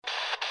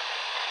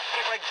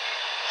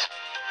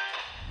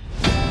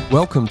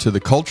Welcome to the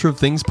Culture of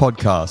Things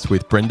podcast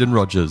with Brendan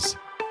Rogers.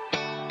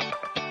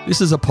 This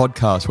is a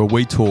podcast where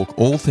we talk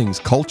all things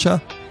culture,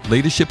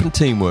 leadership and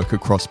teamwork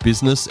across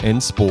business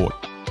and sport.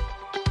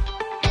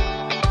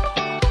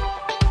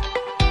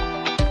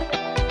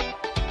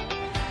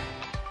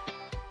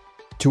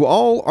 To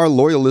all our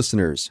loyal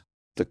listeners,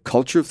 the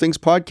Culture of Things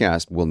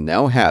podcast will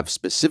now have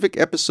specific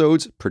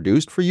episodes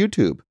produced for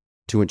YouTube.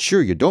 To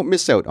ensure you don't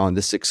miss out on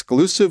this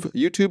exclusive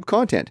YouTube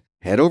content,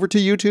 head over to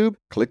YouTube,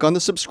 click on the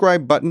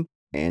subscribe button,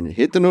 and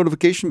hit the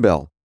notification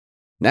bell.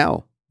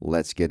 Now,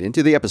 let's get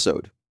into the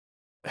episode.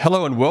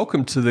 Hello and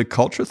welcome to the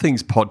Culture of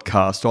Things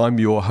podcast. I'm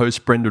your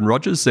host, Brendan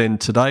Rogers,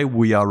 and today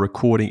we are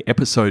recording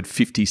episode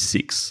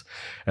 56,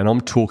 and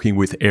I'm talking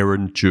with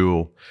Erin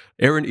Jewell.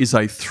 Erin is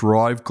a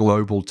Thrive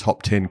Global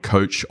Top 10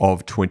 Coach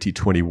of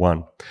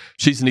 2021.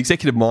 She's an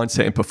executive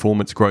mindset and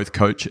performance growth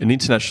coach, an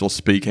international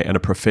speaker, and a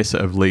professor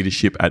of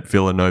leadership at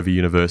Villanova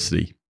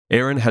University.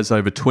 Erin has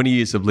over 20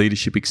 years of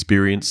leadership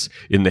experience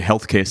in the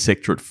healthcare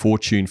sector at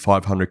Fortune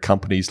 500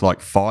 companies like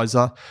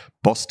Pfizer,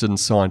 Boston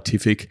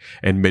Scientific,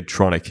 and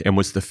Medtronic, and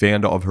was the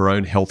founder of her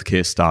own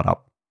healthcare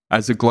startup.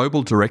 As a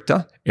global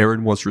director,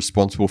 Erin was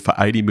responsible for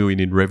 $80 million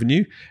in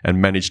revenue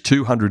and managed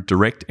 200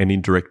 direct and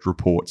indirect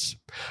reports.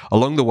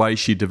 Along the way,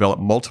 she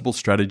developed multiple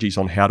strategies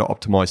on how to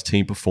optimize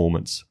team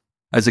performance.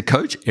 As a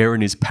coach,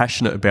 Erin is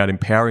passionate about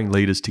empowering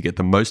leaders to get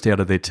the most out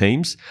of their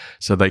teams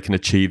so they can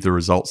achieve the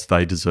results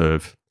they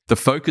deserve. The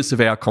focus of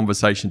our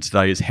conversation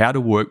today is how to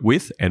work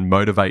with and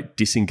motivate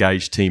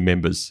disengaged team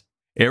members.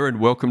 Erin,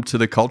 welcome to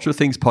the Culture of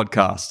Things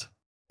podcast.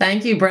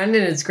 Thank you,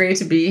 Brendan. It's great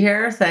to be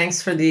here.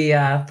 Thanks for the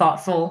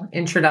thoughtful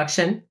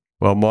introduction.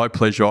 Well, my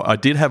pleasure. I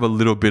did have a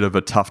little bit of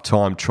a tough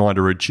time trying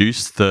to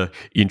reduce the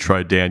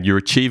intro down. You're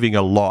achieving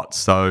a lot.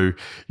 So,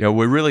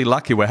 we're really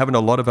lucky. We're having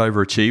a lot of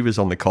overachievers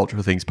on the Culture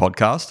of Things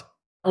podcast.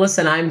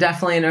 Listen, I'm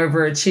definitely an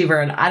overachiever,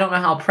 and I don't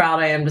know how proud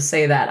I am to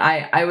say that.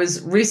 I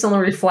was recently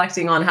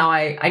reflecting on how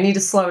I need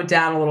to slow it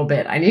down a little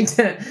bit. I need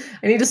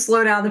to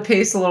slow down the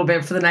pace a little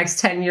bit for the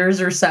next 10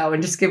 years or so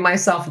and just give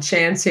myself a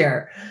chance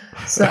here.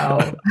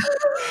 So,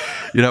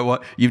 you know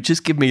what? You've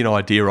just given me an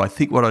idea. I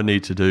think what I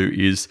need to do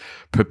is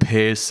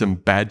prepare some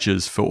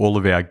badges for all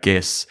of our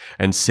guests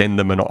and send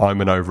them an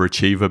I'm an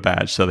overachiever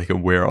badge so they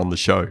can wear it on the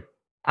show.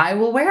 I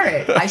will wear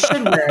it. I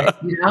should wear it.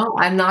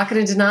 I'm not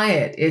going to deny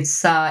it.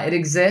 It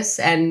exists.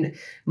 And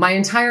my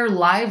entire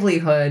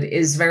livelihood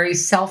is very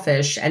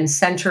selfish and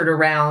centered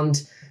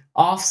around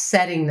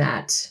offsetting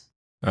that.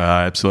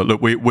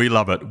 Absolutely. Look, we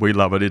love it. We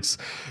love it. It's,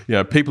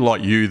 people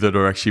like you that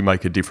are actually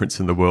make a difference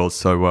in the world.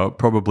 So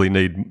probably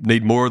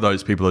need more of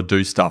those people to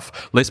do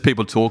stuff. Less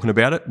people talking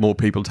about it, more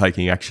people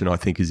taking action, I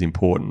think is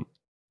important.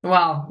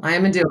 Well, I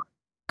am a doer.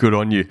 Good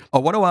on you. I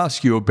want to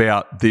ask you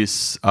about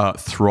this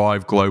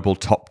Thrive Global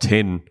Top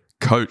 10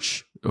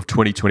 Coach of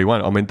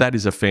 2021. I mean, that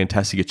is a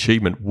fantastic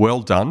achievement.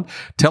 Well done.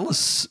 Tell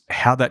us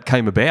how that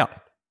came about.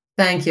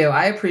 Thank you.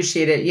 I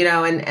appreciate it.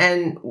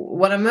 And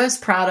what I'm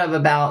most proud of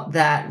about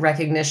that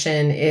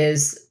recognition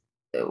is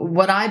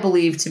what I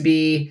believe to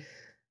be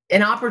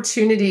an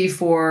opportunity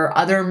for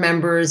other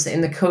members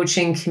in the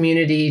coaching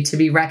community to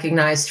be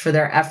recognized for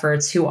their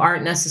efforts who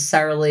aren't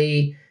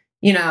necessarily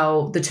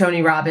the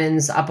Tony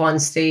Robbins up on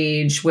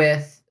stage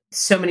with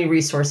so many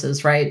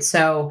resources, right?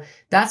 So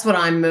that's what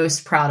I'm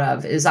most proud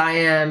of is I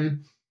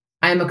am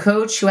a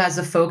coach who has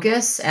a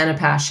focus and a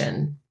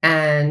passion.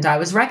 And I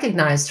was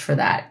recognized for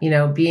that,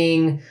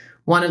 being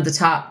one of the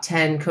top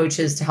 10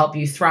 coaches to help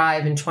you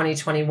thrive in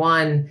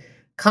 2021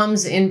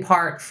 comes in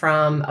part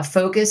from a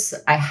focus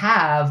I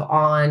have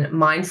on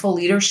mindful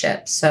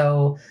leadership.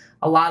 So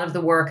a lot of the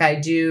work I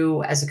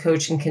do as a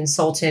coach and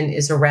consultant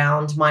is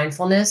around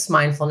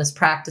mindfulness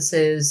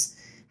practices,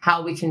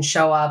 how we can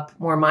show up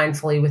more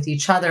mindfully with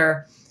each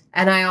other.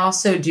 And I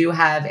also do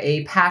have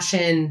a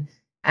passion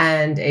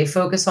and a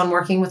focus on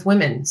working with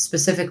women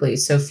specifically,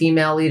 so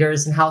female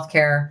leaders in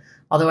healthcare.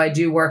 Although I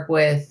do work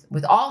with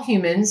all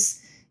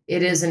humans,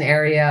 it is an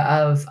area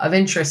of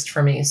interest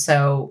for me.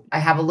 So I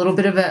have a little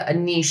bit of a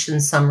niche in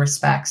some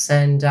respects,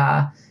 and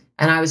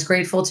I was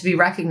grateful to be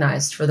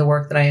recognized for the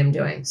work that I am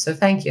doing. So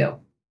thank you.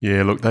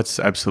 Yeah, look, that's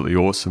absolutely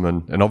awesome.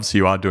 And obviously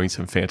you are doing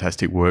some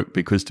fantastic work,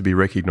 because to be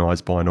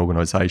recognized by an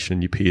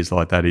organization, your peers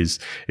like that is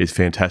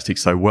fantastic.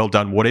 So well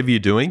done. Whatever you're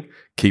doing,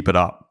 keep it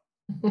up.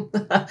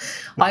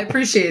 I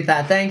appreciate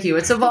that. Thank you.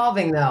 It's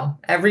evolving though.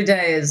 Every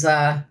day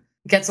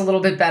gets a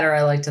little bit better,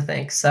 I like to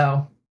think.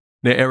 So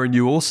now, Erin,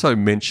 you also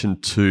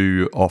mentioned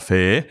too off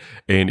air,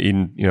 and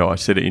I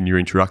said it in your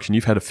introduction,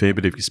 you've had a fair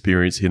bit of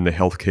experience in the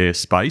healthcare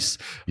space.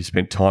 You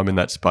spent time in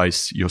that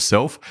space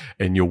yourself,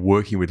 and you're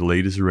working with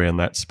leaders around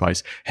that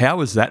space. How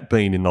has that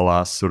been in the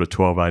last sort of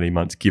 12, 18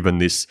 months, given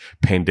this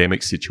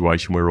pandemic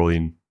situation we're all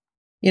in?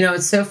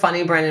 It's so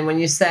funny, Brendan,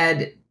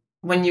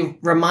 when you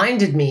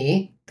reminded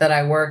me that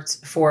I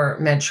worked for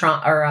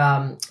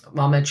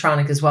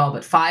Medtronic as well,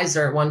 but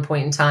Pfizer at one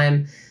point in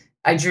time,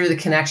 I drew the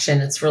connection.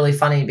 It's really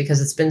funny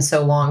because it's been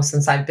so long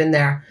since I've been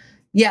there.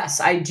 Yes,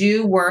 I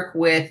do work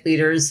with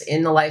leaders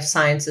in the life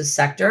sciences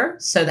sector.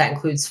 So that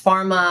includes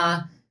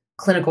pharma,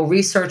 clinical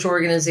research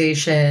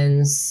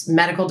organizations,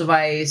 medical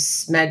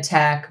device, med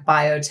tech,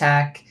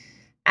 biotech.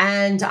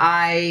 And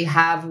I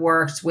have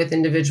worked with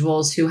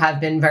individuals who have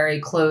been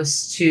very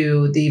close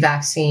to the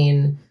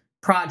vaccine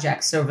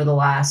projects over the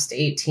last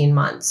 18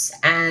 months.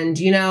 And,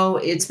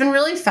 it's been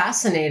really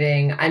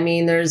fascinating. I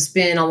mean, there's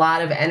been a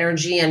lot of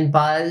energy and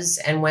buzz.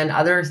 And when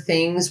other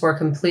things were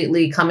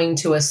completely coming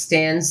to a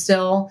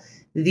standstill,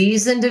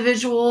 these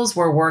individuals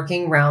were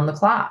working round the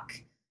clock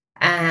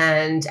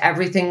and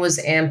everything was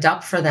amped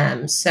up for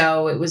them.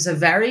 So it was a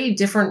very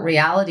different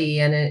reality.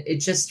 And it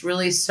just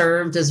really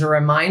served as a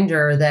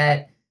reminder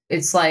that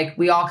it's like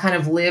we all kind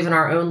of live in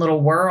our own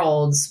little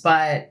worlds,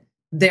 but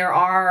there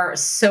are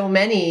so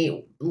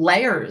many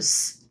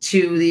layers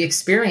to the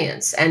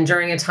experience. And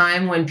during a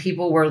time when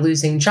people were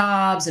losing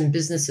jobs and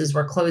businesses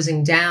were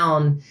closing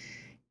down,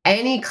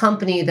 any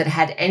company that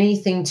had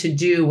anything to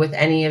do with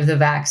any of the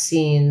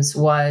vaccines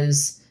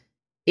was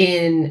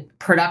in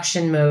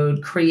production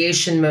mode,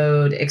 creation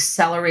mode,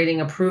 accelerating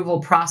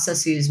approval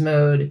processes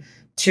mode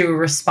to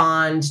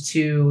respond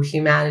to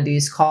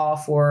humanity's call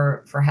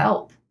for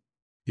help.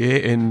 Yeah,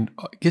 and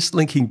I guess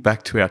linking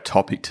back to our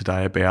topic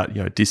today about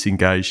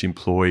disengaged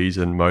employees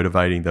and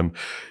motivating them,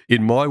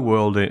 in my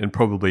world and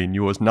probably in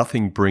yours,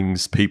 nothing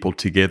brings people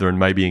together and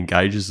maybe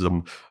engages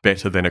them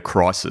better than a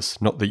crisis.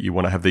 Not that you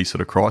want to have these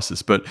sort of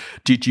crises, but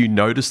did you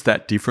notice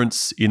that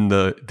difference in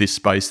this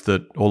space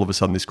that all of a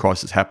sudden this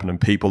crisis happened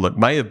and people that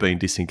may have been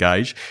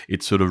disengaged,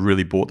 it sort of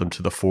really brought them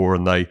to the fore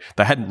and they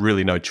hadn't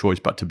really no choice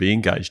but to be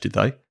engaged, did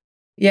they?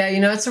 Yeah,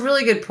 it's a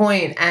really good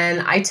point.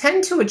 And I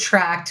tend to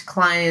attract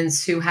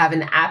clients who have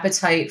an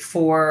appetite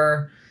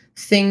for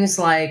things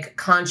like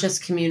conscious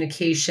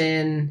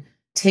communication,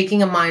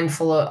 taking a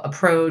mindful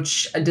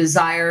approach, a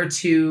desire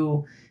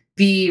to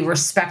be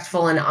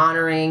respectful and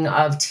honoring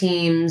of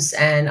teams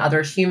and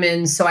other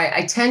humans. So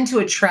I tend to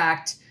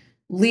attract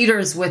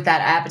leaders with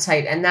that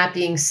appetite. And that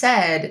being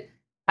said,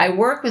 I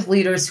work with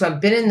leaders who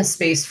have been in the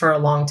space for a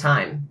long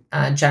time,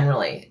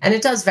 generally. And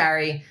it does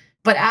vary.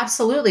 But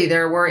absolutely,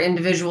 there were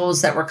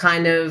individuals that were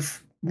kind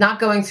of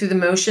not going through the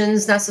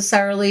motions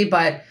necessarily,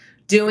 but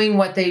doing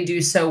what they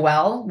do so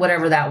well,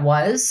 whatever that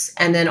was.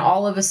 And then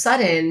all of a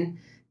sudden,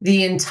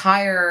 the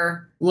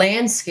entire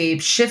landscape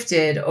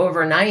shifted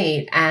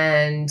overnight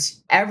and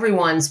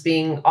everyone's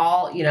being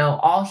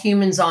all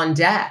humans on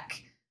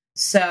deck.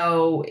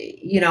 So,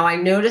 I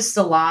noticed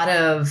a lot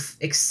of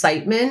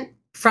excitement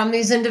from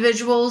these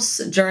individuals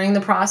during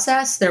the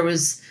process. There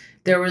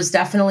was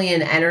definitely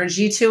an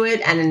energy to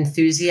it and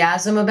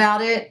enthusiasm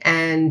about it.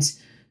 And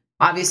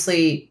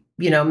obviously,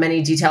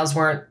 many details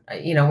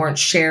weren't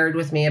shared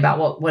with me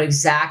about what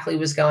exactly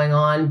was going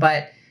on.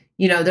 But,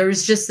 there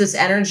was just this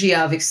energy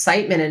of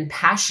excitement and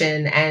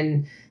passion.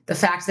 And the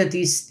fact that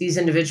these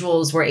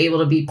individuals were able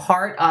to be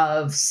part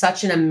of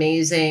such an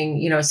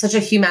amazing, such a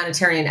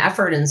humanitarian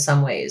effort in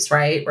some ways,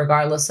 right?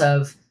 Regardless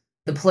of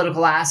the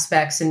political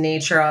aspects and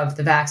nature of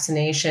the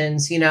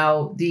vaccinations,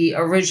 the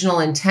original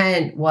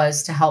intent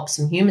was to help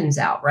some humans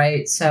out,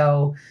 right?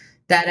 So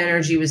that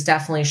energy was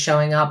definitely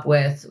showing up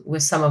with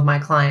some of my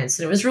clients.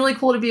 And it was really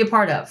cool to be a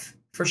part of,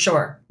 for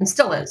sure. And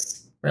still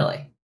is,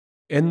 really.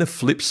 And the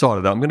flip side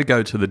of that, I'm going to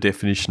go to the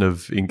definition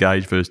of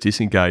engaged versus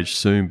disengaged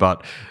soon,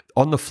 but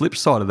on the flip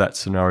side of that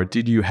scenario,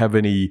 did you have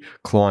any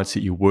clients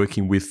that you're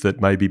working with that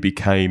maybe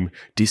became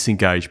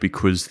disengaged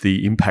because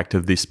the impact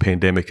of this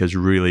pandemic has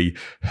really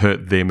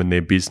hurt them and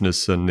their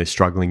business and they're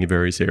struggling in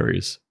various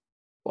areas?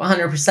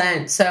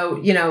 100%.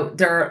 So,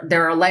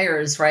 there are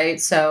layers,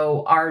 right?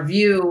 So our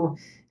view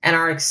and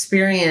our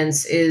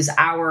experience is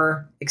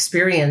our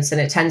experience, and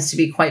it tends to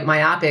be quite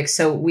myopic.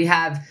 So we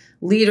have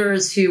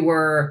leaders who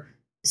were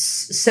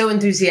so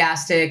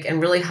enthusiastic and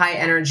really high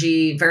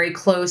energy, very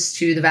close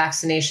to the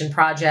vaccination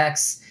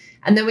projects.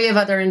 And then we have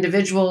other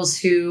individuals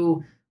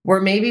who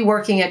were maybe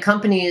working at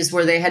companies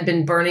where they had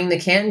been burning the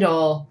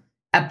candle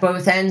at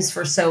both ends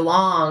for so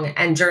long.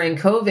 And during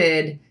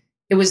COVID,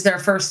 it was their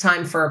first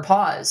time for a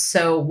pause.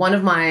 So one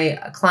of my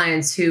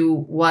clients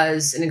who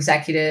was an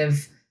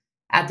executive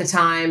at the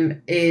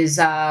time is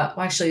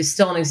actually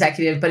still an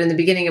executive, but in the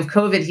beginning of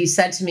COVID, he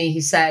said to me,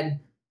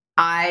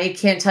 I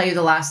can't tell you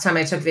the last time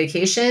I took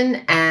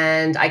vacation,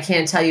 and I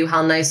can't tell you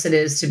how nice it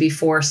is to be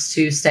forced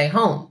to stay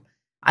home.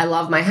 I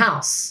love my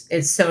house.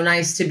 It's so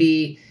nice to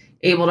be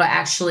able to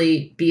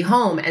actually be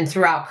home. And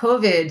throughout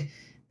COVID,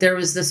 there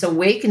was this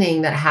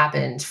awakening that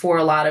happened for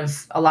a lot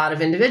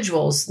of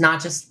individuals,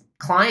 not just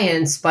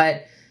clients,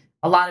 but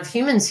a lot of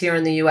humans here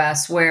in the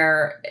US,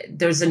 where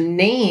there's a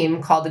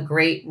name called the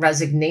Great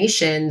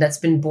Resignation that's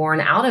been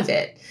born out of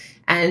it.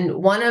 And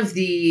one of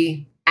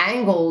the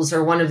angles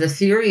or one of the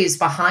theories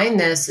behind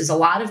this is a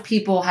lot of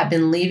people have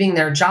been leaving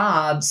their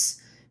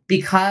jobs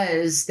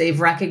because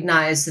they've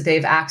recognized that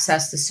they've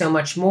access to so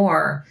much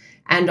more,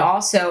 and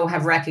also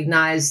have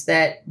recognized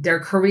that their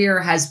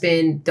career has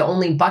been the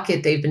only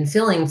bucket they've been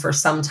filling for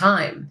some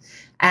time.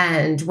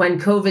 And when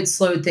COVID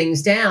slowed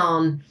things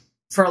down,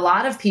 for a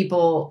lot of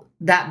people,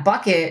 that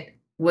bucket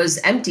was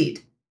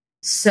emptied.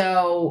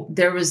 So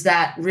there was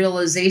that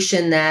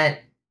realization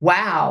that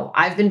wow,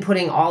 I've been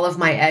putting all of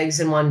my eggs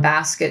in one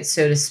basket,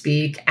 so to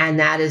speak, and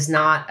that is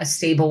not a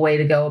stable way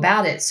to go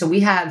about it. So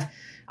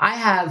I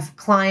have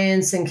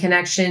clients and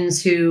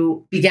connections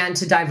who began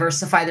to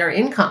diversify their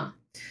income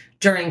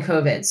during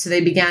COVID. So they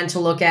began to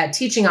look at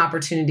teaching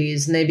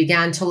opportunities, and they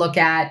began to look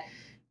at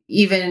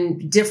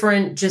even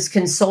different just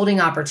consulting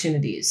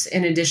opportunities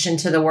in addition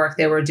to the work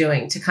they were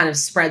doing to kind of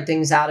spread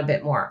things out a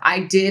bit more.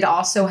 I did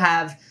also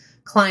have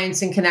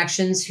clients and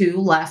connections who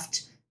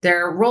left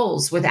their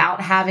roles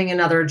without having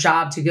another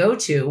job to go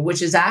to,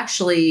 which is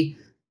actually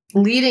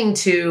leading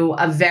to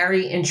a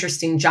very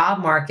interesting job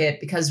market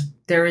because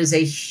there is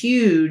a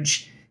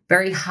huge,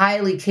 very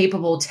highly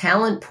capable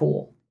talent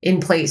pool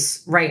in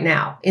place right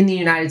now in the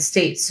United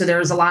States. So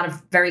there's a lot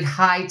of very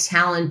high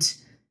talent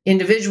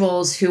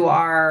individuals who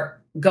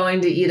are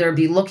going to either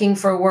be looking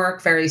for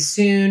work very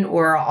soon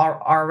or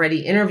are already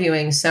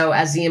interviewing. So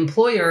as the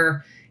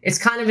employer, it's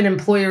kind of an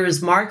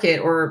employer's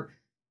market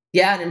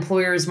an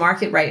employer's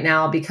market right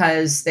now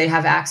because they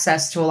have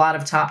access to a lot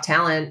of top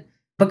talent.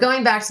 But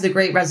going back to the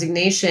Great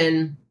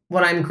Resignation,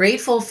 what I'm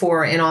grateful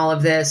for in all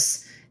of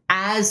this,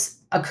 as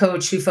a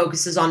coach who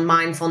focuses on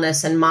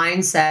mindfulness and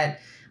mindset,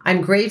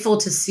 I'm grateful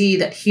to see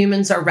that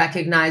humans are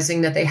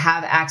recognizing that they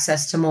have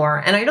access to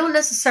more. And I don't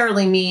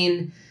necessarily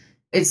mean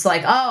it's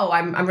like, oh,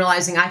 I'm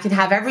realizing I can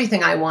have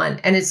everything I want.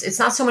 And it's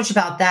not so much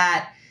about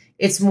that.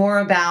 It's more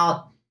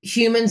about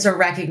humans are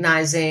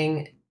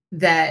recognizing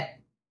that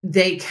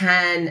they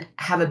can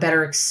have a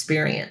better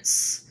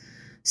experience.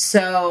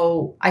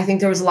 So I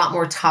think there was a lot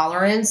more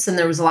tolerance and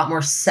there was a lot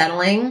more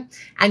settling.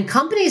 And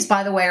companies,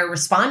 by the way, are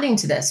responding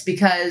to this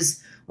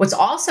because what's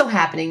also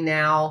happening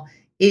now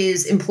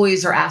is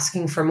employees are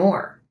asking for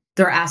more.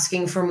 They're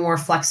asking for more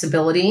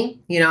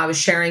flexibility. I was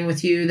sharing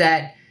with you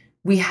that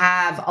we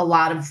have a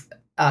lot of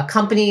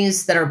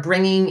companies that are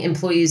bringing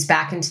employees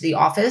back into the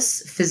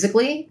office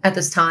physically at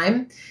this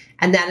time.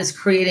 And that is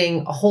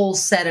creating a whole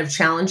set of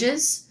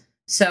challenges.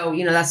 So,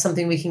 that's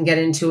something we can get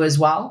into as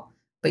well.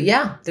 But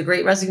yeah, the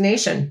Great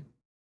Resignation.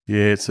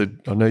 Yeah,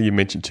 I know you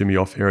mentioned to me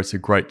off air, it's a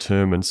great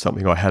term and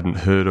something I hadn't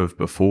heard of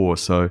before.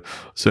 So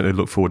certainly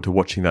look forward to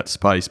watching that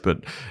space.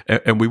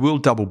 And we will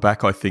double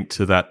back, I think,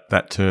 to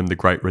that term, the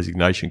Great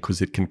Resignation,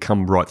 because it can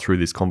come right through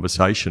this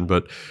conversation.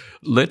 But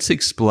let's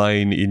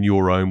explain in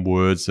your own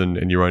words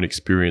and your own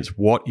experience,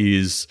 what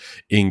is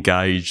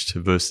engaged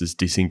versus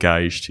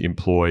disengaged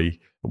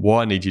employee?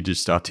 Why I need you to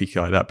just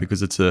articulate that,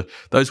 because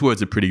those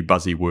words are pretty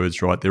buzzy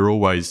words, right? They're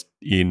always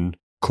in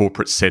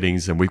corporate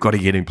settings and we've got to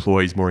get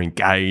employees more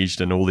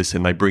engaged and all this,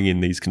 and they bring in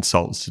these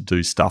consultants to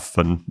do stuff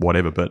and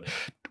whatever. But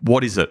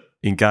what is it?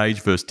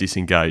 Engaged versus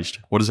disengaged?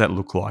 What does that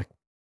look like?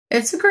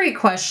 It's a great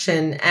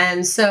question.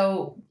 And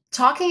so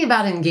talking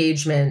about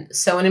engagement,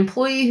 so an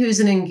employee who's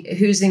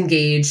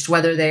engaged,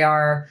 whether they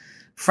are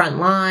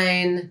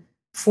frontline,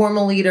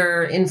 formal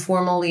leader,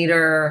 informal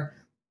leader,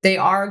 they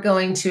are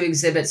going to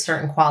exhibit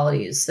certain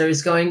qualities.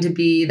 There's going to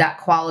be that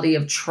quality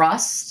of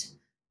trust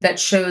that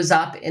shows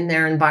up in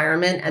their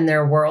environment and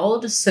their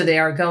world. So they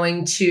are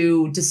going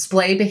to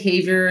display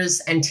behaviors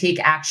and take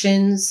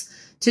actions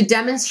to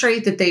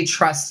demonstrate that they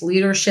trust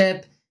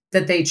leadership,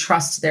 that they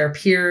trust their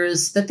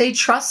peers, that they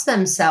trust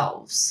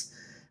themselves.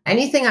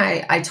 Anything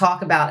I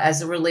talk about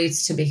as it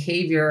relates to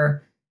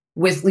behavior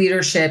with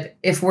leadership,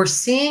 if we're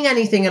seeing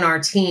anything in our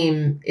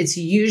team, it's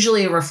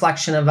usually a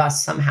reflection of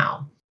us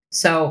somehow.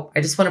 So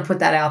I just want to put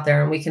that out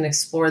there, and we can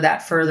explore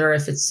that further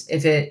if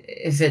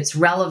it's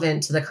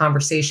relevant to the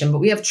conversation. But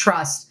we have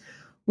trust.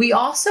 We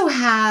also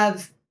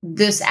have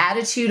this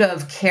attitude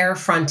of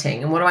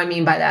care-fronting. And what do I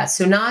mean by that?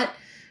 So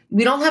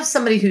we don't have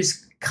somebody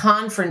who's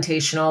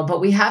confrontational,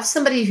 but we have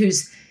somebody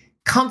who's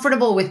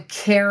comfortable with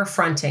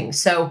care-fronting.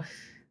 So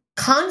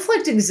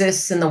conflict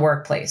exists in the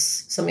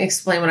workplace. So let me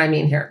explain what I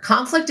mean here.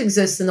 Conflict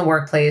exists in the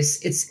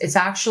workplace. It's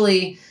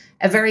actually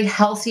a very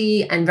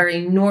healthy and very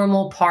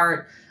normal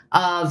part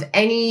of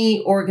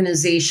any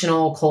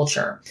organizational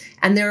culture.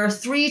 And there are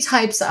three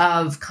types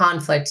of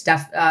conflict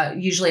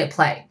usually at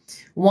play.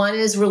 One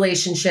is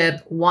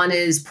relationship, one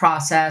is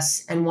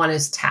process, and one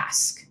is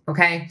task.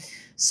 Okay.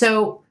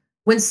 So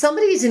when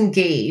somebody's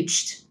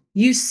engaged,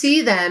 you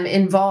see them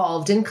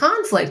involved in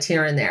conflict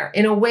here and there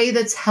in a way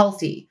that's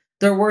healthy.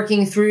 They're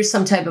working through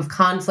some type of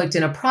conflict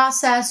in a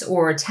process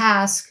or a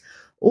task,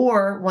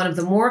 or one of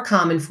the more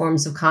common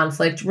forms of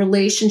conflict,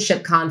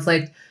 relationship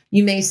conflict.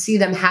 You may see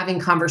them having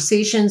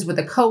conversations with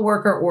a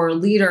coworker or a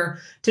leader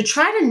to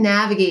try to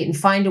navigate and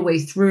find a way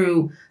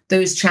through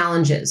those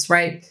challenges,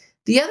 right?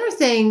 The other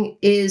thing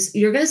is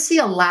you're going to see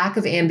a lack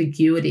of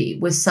ambiguity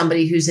with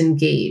somebody who's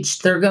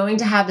engaged. They're going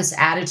to have this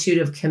attitude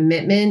of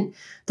commitment.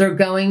 They're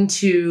going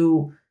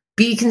to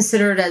be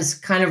considered as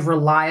kind of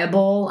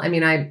reliable. I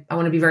mean, I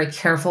want to be very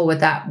careful with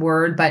that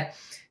word, but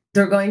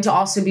they're going to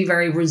also be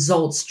very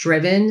results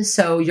driven.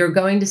 So you're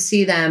going to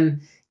see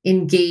them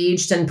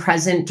engaged and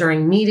present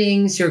during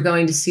meetings. You're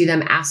going to see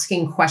them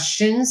asking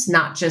questions,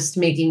 not just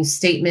making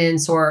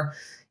statements or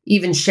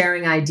even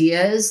sharing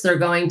ideas. They're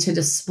going to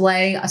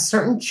display a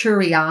certain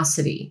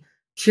curiosity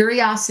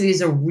Curiosity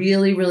is a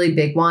really, really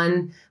big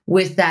one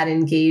with that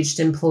engaged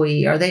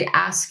employee. Are they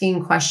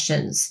asking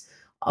questions?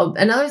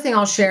 Another thing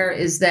I'll share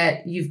is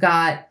that you've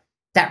got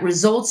that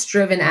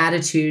results-driven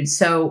attitude.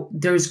 So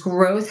there's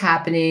growth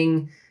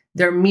happening.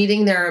 They're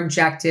meeting their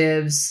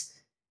objectives.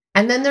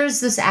 And then there's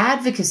this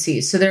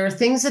advocacy. So there are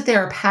things that they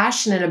are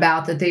passionate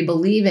about, that they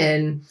believe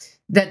in,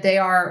 that they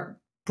are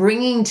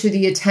bringing to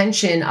the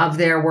attention of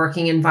their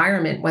working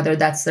environment, whether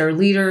that's their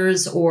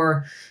leaders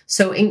or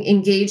so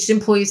engaged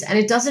employees. And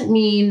it doesn't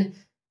mean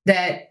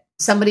that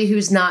somebody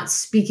who's not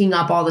speaking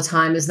up all the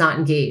time is not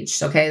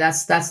engaged. Okay.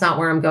 That's not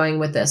where I'm going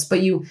with this, but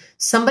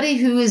somebody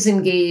who is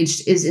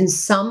engaged is in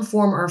some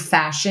form or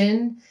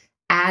fashion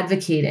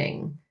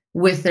advocating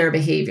with their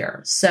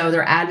behavior. So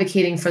they're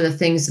advocating for the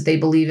things that they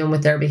believe in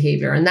with their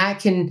behavior. And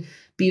that can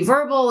be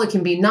verbal, it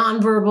can be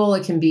nonverbal,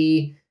 it can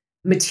be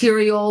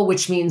material,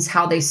 which means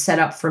how they set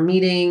up for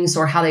meetings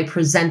or how they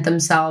present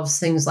themselves,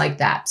 things like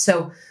that.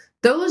 So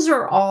those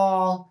are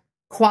all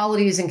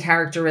qualities and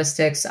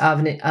characteristics of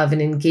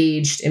an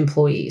engaged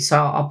employee. So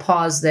I'll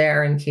pause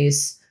there in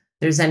case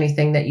there's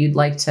anything that you'd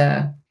like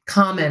to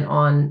comment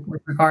on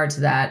with regard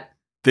to that.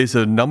 There's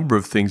a number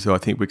of things that I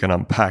think we can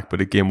unpack,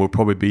 but again, we'll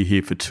probably be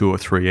here for 2 or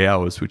 3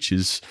 hours, which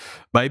is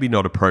maybe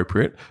not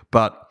appropriate.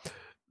 But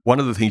one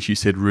of the things you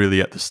said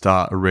really at the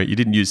start, you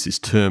didn't use this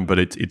term, but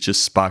it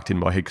just sparked in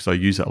my head because I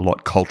use it a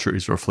lot. Culture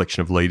is a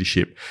reflection of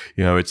leadership.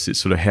 It's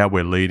sort of how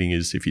we're leading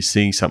is if you're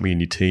seeing something in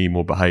your team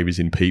or behaviors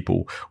in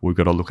people, we've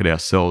got to look at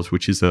ourselves,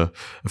 which is a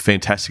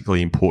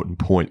fantastically important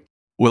point.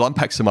 We'll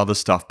unpack some other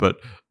stuff,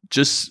 but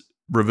just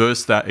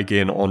reverse that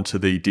again onto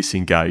the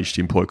disengaged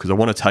employee, because I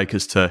want to take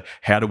us to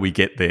how do we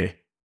get there?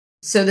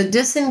 So the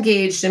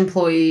disengaged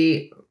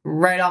employee,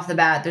 right off the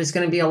bat, there's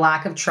going to be a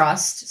lack of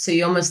trust. So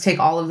you almost take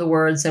all of the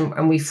words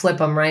and we flip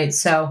them, right?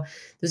 So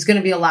there's going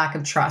to be a lack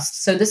of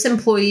trust. So this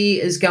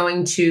employee is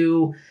going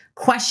to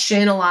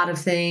question a lot of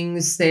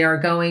things. They are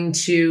going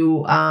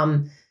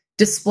to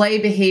display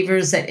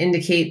behaviors that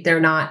indicate they're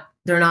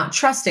not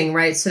trusting,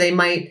 right? So they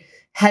might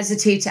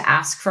hesitate to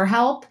ask for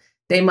help.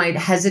 They might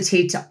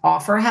hesitate to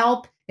offer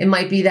help. It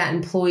might be that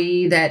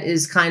employee that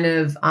is kind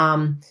of,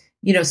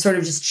 sort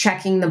of just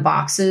checking the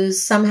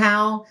boxes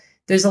somehow.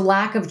 There's a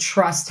lack of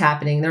trust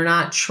happening. They're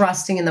not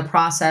trusting in the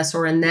process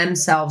or in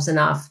themselves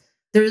enough.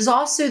 There is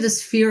also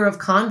this fear of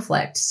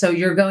conflict. So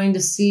you're going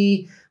to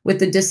see with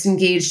the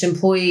disengaged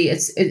employee,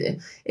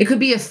 it could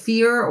be a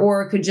fear,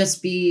 or it could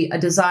just be a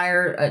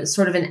desire,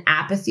 sort of an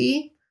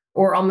apathy,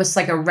 or almost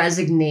like a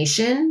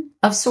resignation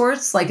of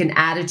sorts, like an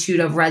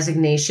attitude of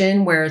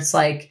resignation, where it's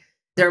like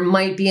there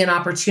might be an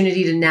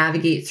opportunity to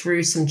navigate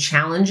through some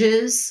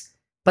challenges,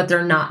 but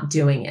they're not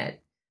doing it.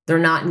 They're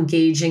not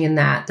engaging in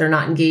that. They're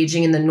not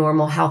engaging in the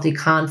normal, healthy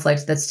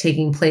conflict that's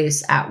taking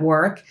place at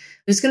work.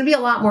 There's going to be a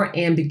lot more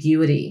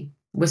ambiguity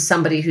with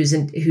somebody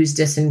who's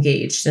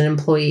disengaged, an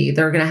employee.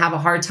 They're going to have a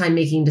hard time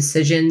making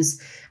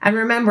decisions. And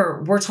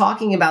remember, we're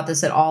talking about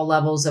this at all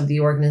levels of the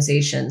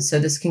organization. So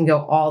this can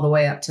go all the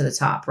way up to the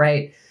top,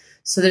 right?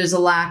 So there's a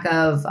lack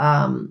of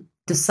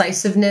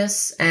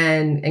decisiveness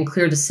and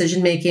clear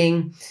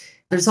decision-making.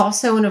 There's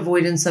also an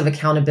avoidance of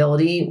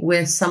accountability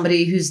with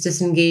somebody who's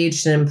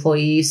disengaged, an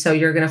employee. So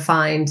you're going to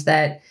find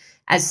that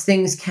as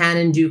things can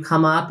and do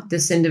come up,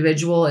 this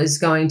individual is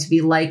going to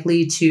be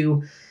likely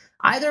to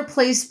either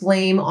place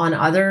blame on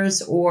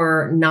others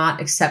or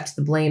not accept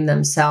the blame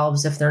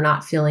themselves if they're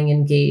not feeling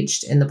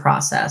engaged in the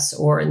process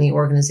or in the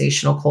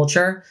organizational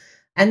culture.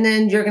 And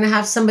then you're going to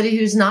have somebody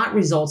who's not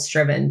results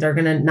driven. They're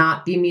going to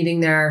not be meeting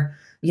their,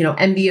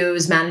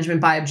 MBOs,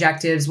 management by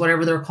objectives,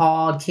 whatever they're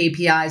called,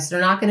 KPIs. They're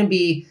not going to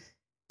be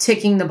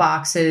ticking the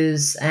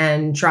boxes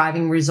and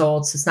driving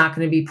results. It's not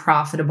going to be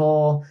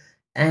profitable.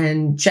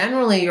 And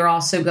generally, you're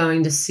also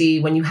going to see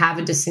when you have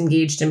a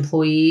disengaged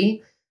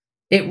employee,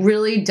 it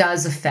really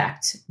does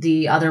affect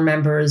the other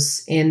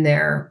members in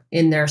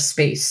their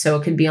space. So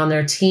it could be on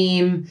their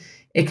team,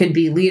 it could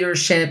be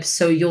leadership.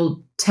 So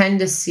you'll tend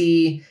to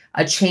see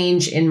a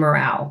change in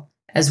morale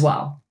as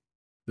well.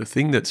 The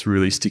thing that's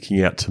really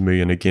sticking out to me,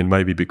 and again,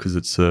 maybe because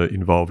it's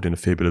involved in a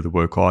fair bit of the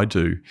work I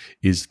do,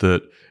 is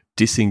that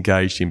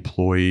disengaged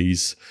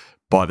employees,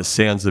 by the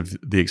sounds of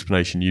the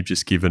explanation you've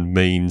just given,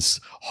 means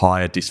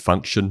higher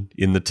dysfunction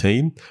in the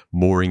team.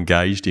 More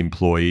engaged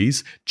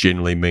employees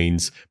generally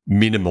means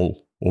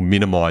minimal or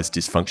minimized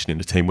dysfunction in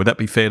the team. Would that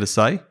be fair to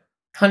say?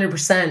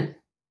 100%.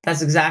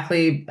 That's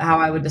exactly how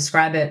I would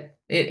describe it.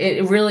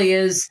 It really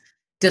is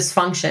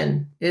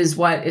dysfunction, is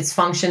what it's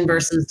function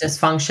versus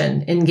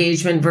dysfunction,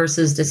 engagement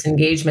versus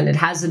disengagement. It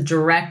has a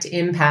direct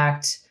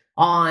impact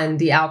on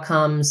the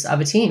outcomes of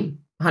a team,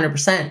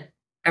 100%.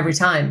 Every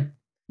time,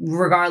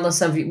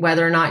 regardless of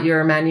whether or not you're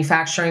a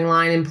manufacturing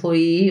line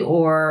employee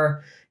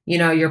or,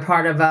 you're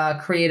part of a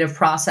creative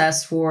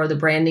process for the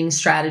branding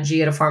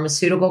strategy at a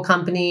pharmaceutical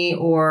company,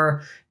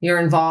 or you're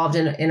involved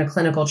in a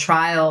clinical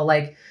trial.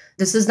 Like,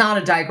 this is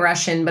not a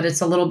digression, but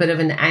it's a little bit of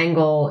an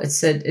angle.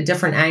 It's a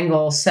different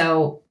angle.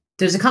 So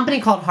there's a company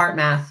called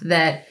HeartMath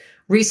that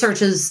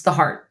researches the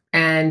heart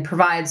and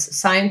provides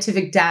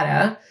scientific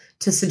data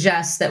to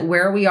suggest that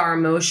where we are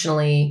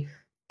emotionally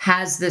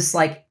has this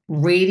like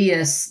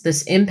radius,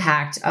 this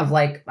impact of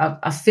like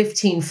a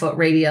 15-foot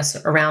radius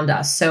around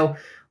us. So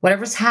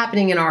whatever's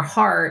happening in our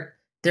heart,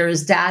 there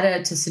is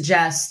data to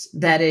suggest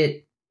that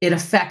it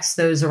affects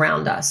those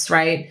around us,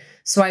 right?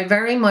 So I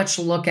very much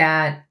look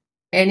at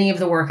any of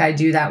the work I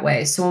do that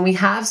way. So when we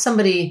have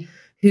somebody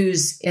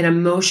who's in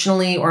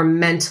emotionally or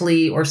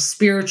mentally or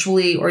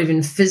spiritually or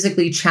even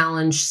physically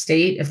challenged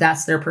state, if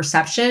that's their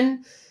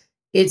perception,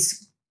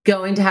 it's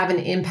going to have an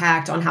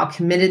impact on how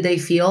committed they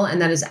feel.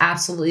 And that is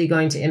absolutely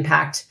going to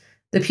impact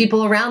the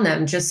people around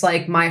them. Just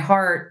like my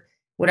heart,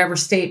 whatever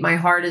state my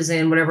heart is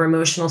in, whatever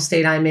emotional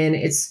state I'm in,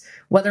 it's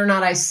whether or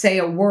not I say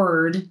a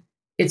word,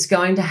 it's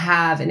going to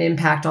have an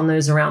impact on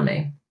those around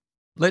me.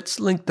 Let's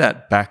link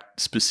that back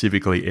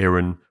specifically,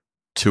 Erin,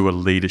 to a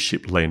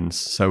leadership lens.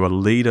 So a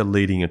leader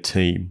leading a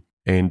team,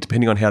 and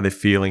depending on how they're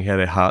feeling, how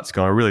their heart's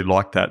going, I really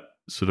like that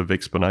sort of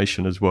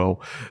explanation as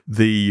well.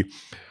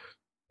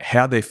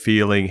 How they're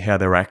feeling, how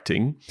they're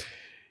acting.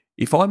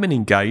 If I'm an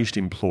engaged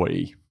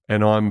employee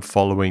and I'm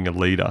following a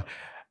leader,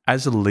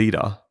 as a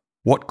leader,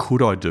 what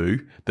could I do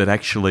that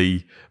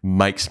actually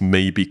makes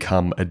me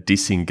become a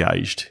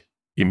disengaged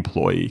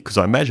employee? Because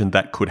I imagine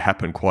that could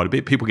happen quite a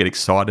bit. People get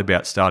excited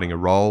about starting a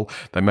role.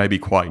 They may be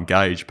quite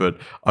engaged, but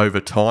over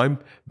time,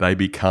 they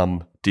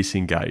become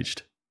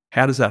disengaged.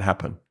 How does that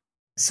happen?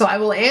 So I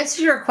will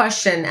answer your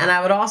question, and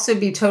I would also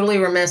be totally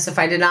remiss if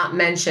I did not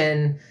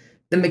mention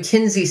the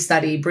McKinsey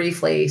study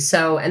briefly.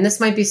 So, and this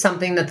might be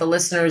something that the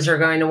listeners are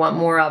going to want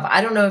more of. I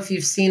don't know if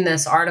you've seen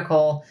this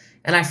article,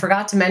 and I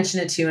forgot to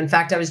mention it to you. In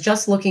fact, I was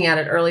just looking at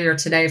it earlier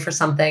today for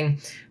something.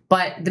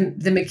 But the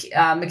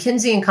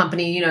McKinsey and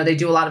Company, they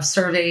do a lot of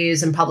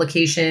surveys and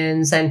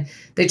publications, and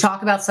they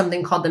talk about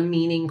something called the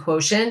meaning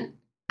quotient,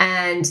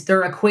 and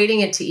they're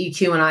equating it to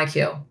EQ and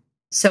IQ.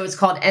 So it's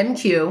called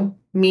MQ,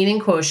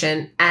 meaning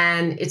quotient,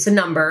 and it's a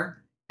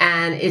number.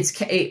 And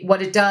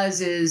what it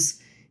does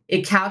is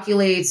it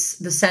calculates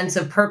the sense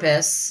of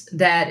purpose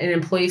that an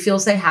employee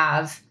feels they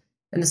have.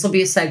 And this will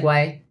be a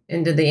segue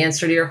into the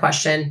answer to your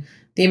question.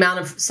 The amount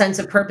of sense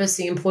of purpose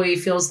the employee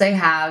feels they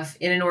have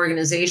in an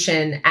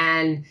organization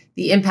and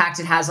the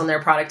impact it has on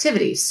their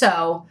productivity.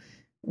 So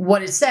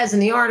what it says in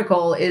the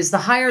article is the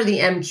higher the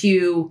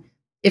MQ,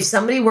 if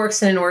somebody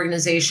works in an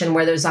organization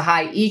where there's a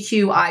high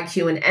EQ,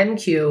 IQ, and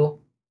MQ,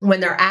 when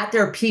they're at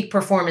their peak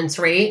performance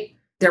rate,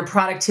 their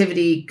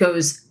productivity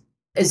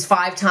is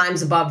 5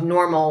 times above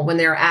normal when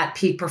they're at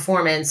peak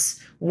performance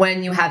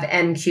when you have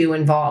MQ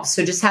involved.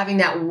 So just having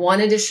that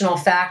one additional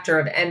factor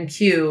of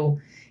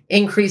MQ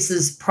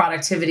increases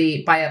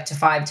productivity by up to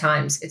 5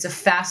 times. It's a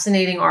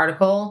fascinating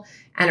article,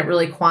 and it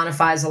really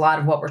quantifies a lot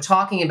of what we're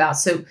talking about.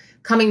 So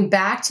coming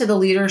back to the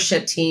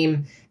leadership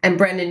team, and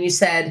Brendan, you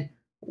said,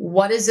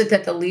 what is it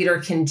that the leader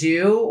can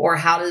do, or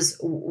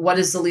what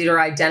is the leader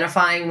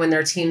identifying when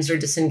their teams are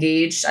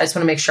disengaged? I just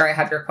want to make sure I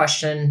have your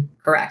question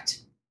correct.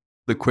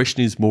 The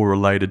question is more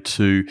related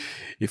to,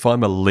 if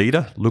I'm a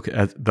leader, look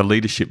at the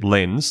leadership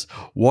lens,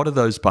 what are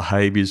those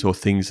behaviors or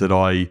things that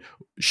I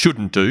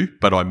shouldn't do,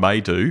 but I may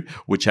do,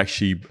 which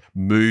actually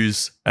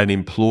moves an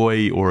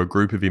employee or a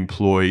group of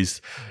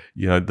employees,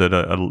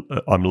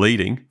 that I'm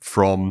leading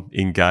from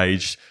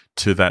engaged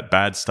to that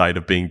bad state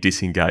of being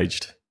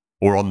disengaged,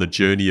 or on the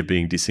journey of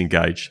being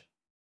disengaged?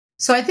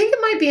 So I think it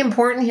might be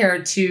important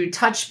here to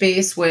touch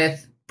base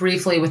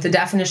briefly with the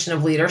definition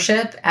of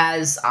leadership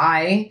as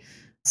I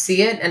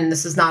see it. And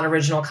this is not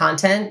original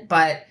content,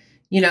 but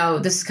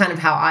this is kind of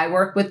how I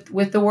work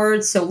with the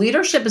words. So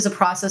leadership is a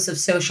process of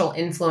social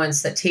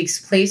influence that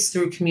takes place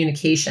through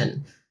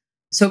communication.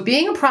 So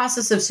being a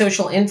process of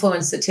social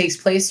influence that takes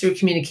place through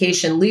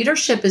communication,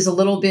 leadership is a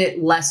little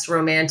bit less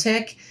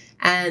romantic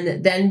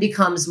and then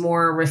becomes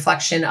more a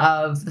reflection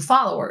of the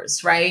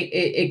followers, right?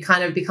 It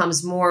kind of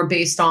becomes more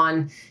based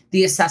on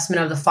the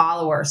assessment of the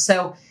follower.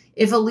 So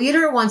if a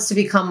leader wants to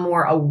become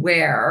more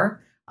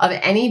aware of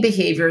any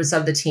behaviors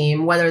of the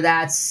team, whether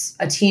that's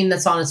a team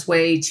that's on its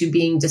way to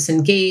being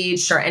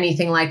disengaged or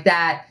anything like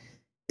that,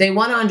 they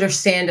want to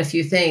understand a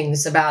few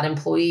things about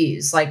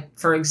employees. Like,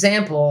 for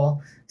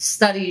example,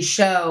 studies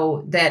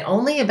show that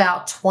only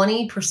about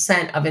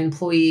 20% of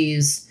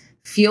employees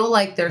feel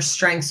like their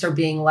strengths are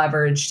being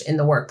leveraged in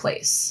the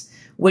workplace,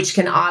 which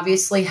can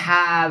obviously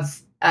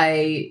have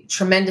a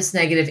tremendous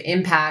negative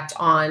impact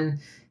on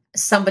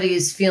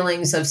somebody's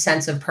feelings of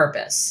sense of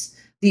purpose.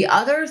 The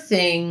other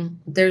thing,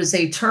 there's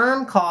a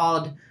term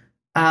called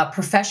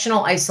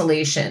professional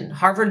isolation.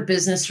 Harvard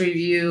Business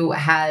Review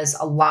has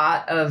a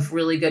lot of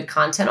really good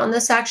content on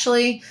this,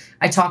 actually.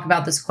 I talk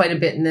about this quite a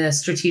bit in the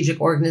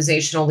strategic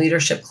organizational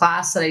leadership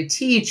class that I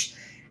teach.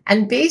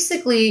 And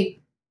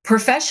basically,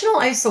 professional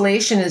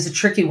isolation is a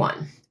tricky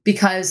one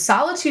because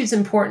solitude's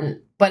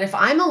important. But if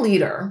I'm a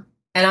leader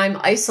and I'm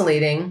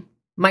isolating,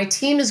 my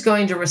team is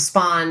going to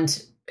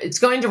respond. It's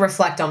going to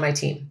reflect on my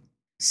team.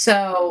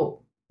 So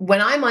when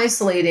I'm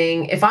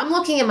isolating, if I'm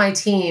looking at my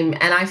team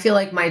and I feel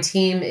like my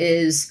team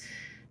is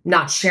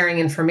not sharing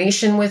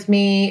information with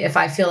me, if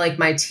I feel like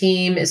my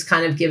team is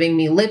kind of giving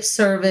me lip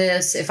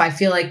service, if I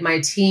feel like my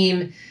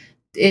team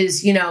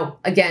is,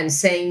 again,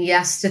 saying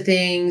yes to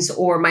things,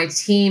 or my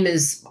team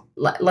is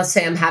let's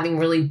say I'm having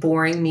really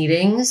boring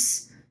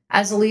meetings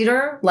as a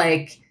leader,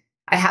 like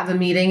I have a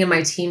meeting and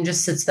my team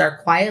just sits there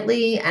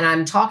quietly and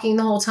I'm talking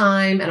the whole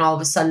time and all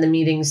of a sudden the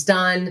meeting's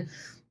done.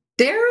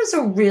 There is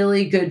a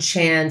really good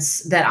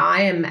chance that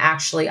I am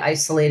actually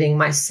isolating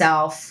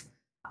myself.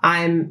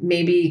 I'm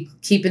maybe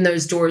keeping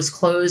those doors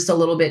closed a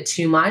little bit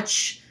too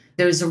much.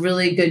 There's a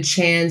really good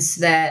chance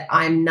that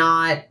I'm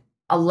not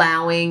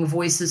allowing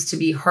voices to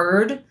be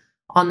heard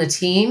on the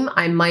team.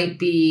 I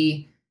might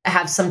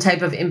have some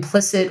type of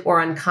implicit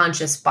or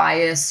unconscious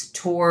bias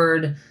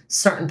toward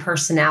certain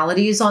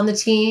personalities on the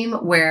team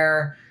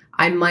where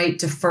I might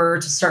defer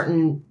to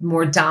certain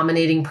more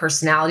dominating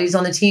personalities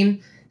on the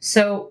team.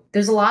 So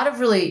there's a lot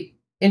of really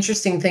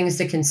interesting things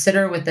to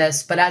consider with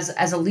this. But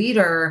as a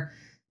leader,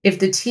 if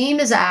the team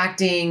is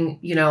acting,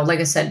 like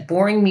I said,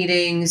 boring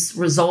meetings,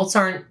 results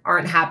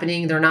aren't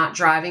happening, they're not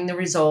driving the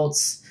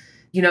results,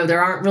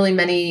 there aren't really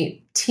many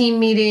team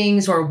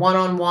meetings or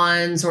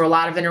one-on-ones or a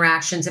lot of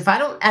interactions. If I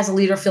don't, as a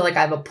leader, feel like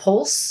I have a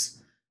pulse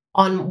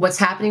on what's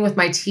happening with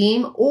my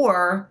team,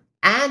 or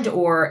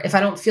if I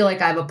don't feel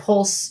like I have a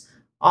pulse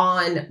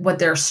on what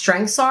their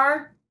strengths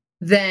are,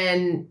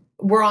 then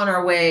we're on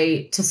our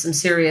way to some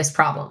serious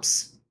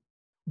problems.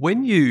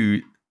 When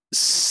you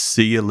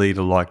see a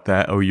leader like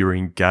that, or you're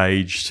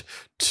engaged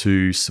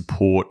to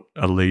support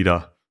a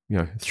leader,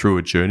 through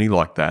a journey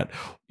like that,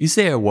 is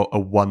there a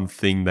one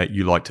thing that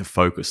you like to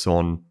focus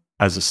on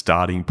as a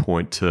starting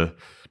point to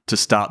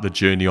start the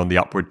journey on the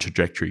upward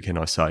trajectory, can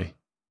I say?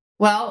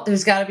 Well,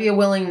 there's got to be a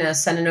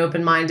willingness and an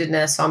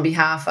open-mindedness on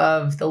behalf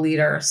of the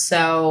leader.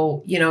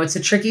 So, it's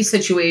a tricky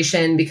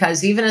situation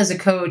because even as a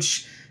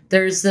coach,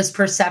 there's this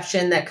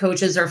perception that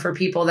coaches are for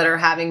people that are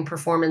having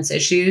performance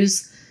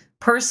issues.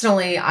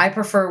 Personally, I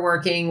prefer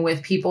working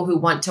with people who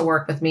want to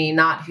work with me,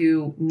 not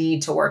who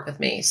need to work with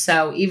me.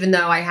 So even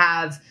though I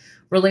have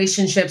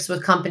relationships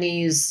with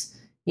companies,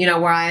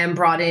 where I am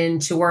brought in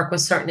to work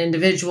with certain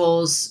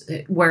individuals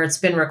where it's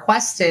been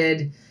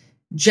requested,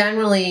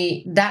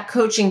 generally that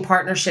coaching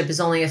partnership is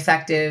only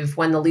effective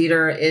when the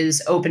leader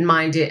is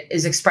open-minded,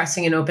 is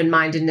expressing an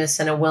open-mindedness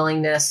and a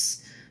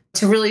willingness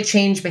to really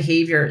change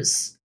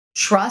behaviors.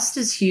 Trust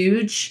is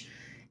huge,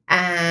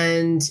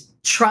 and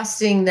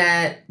trusting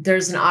that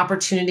there's an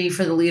opportunity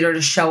for the leader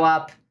to show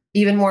up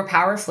even more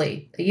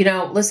powerfully.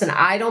 Listen,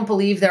 I don't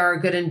believe there are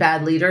good and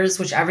bad leaders,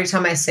 which every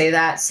time I say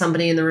that,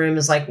 somebody in the room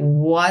is like,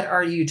 what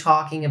are you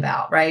talking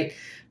about? Right?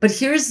 But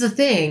here's the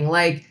thing,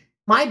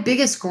 my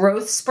biggest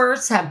growth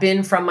spurts have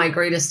been from my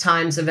greatest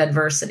times of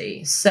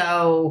adversity.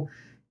 So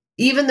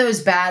even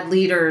those bad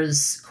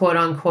leaders, quote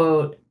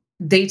unquote,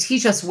 they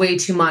teach us way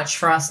too much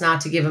for us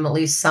not to give them at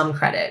least some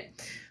credit.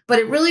 But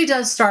it really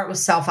does start with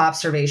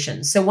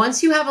self-observation. So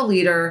once you have a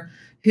leader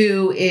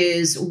who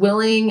is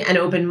willing and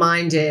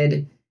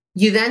open-minded,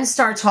 you then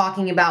start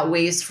talking about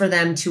ways for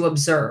them to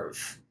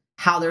observe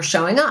how they're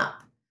showing up.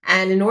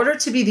 And in order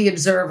to be the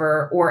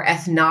observer or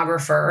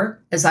ethnographer,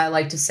 as I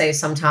like to say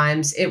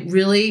sometimes, it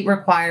really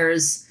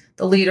requires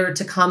the leader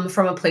to come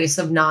from a place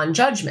of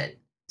non-judgment.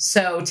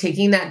 So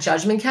taking that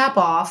judgment cap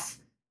off,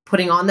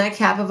 putting on that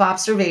cap of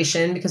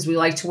observation, because we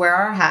like to wear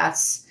our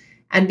hats,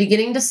 and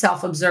beginning to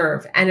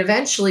self-observe. And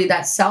eventually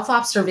that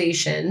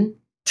self-observation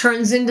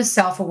turns into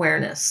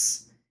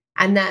self-awareness.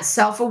 And that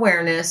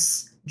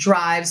self-awareness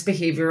drives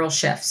behavioral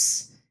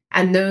shifts.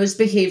 And those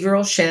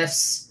behavioral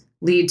shifts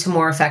lead to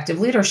more effective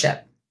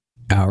leadership.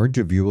 Our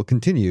interview will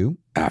continue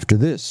after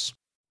this.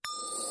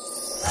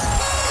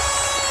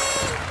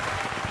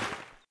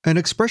 An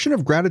expression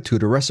of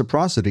gratitude or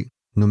reciprocity,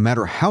 no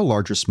matter how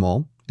large or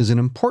small, is an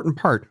important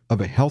part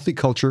of a healthy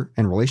culture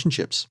and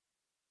relationships.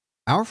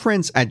 Our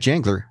friends at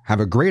Jangler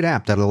have a great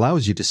app that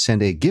allows you to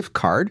send a gift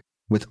card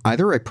with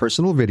either a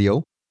personal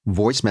video,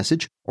 voice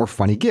message, or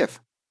funny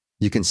GIF.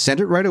 You can send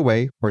it right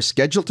away or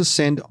schedule to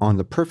send on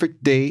the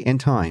perfect day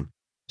and time,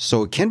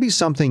 so it can be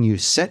something you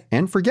set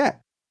and forget.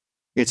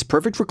 It's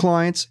perfect for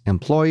clients,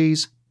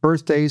 employees,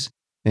 birthdays,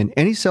 and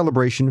any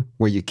celebration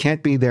where you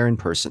can't be there in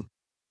person.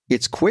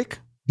 It's quick,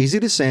 easy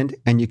to send,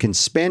 and you can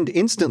spend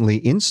instantly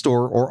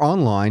in-store or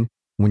online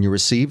when you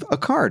receive a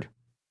card.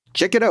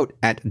 Check it out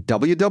at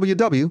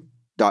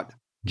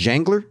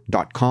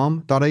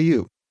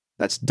www.jangler.com.au.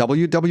 That's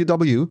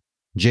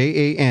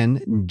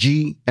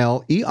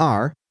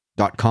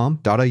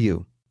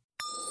www.jangler.com.au.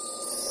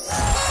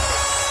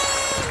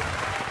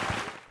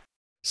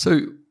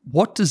 So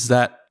what does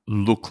that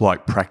look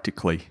like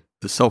practically?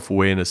 The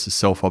self-awareness, the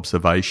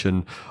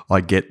self-observation,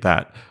 I get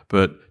that.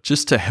 But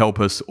just to help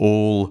us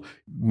all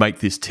make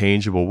this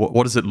tangible,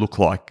 what does it look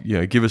like?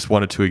 Give us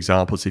one or two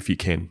examples if you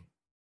can.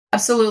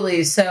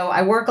 Absolutely. So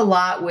I work a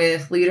lot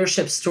with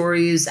leadership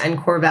stories and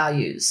core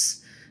values.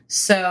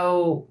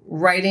 So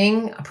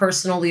writing a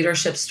personal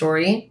leadership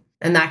story,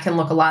 and that can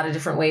look a lot of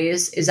different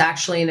ways, is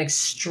actually an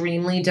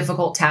extremely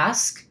difficult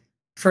task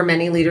for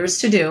many leaders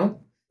to do.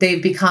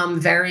 They've become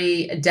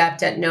very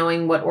adept at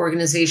knowing what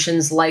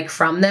organizations like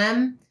from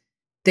them.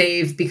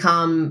 They've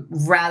become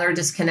rather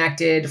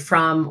disconnected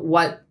from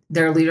what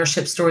their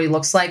leadership story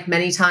looks like.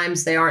 Many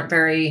times they aren't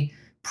very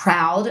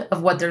proud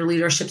of what their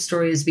leadership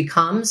story has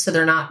become. So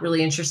they're not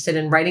really interested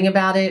in writing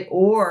about it,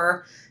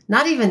 or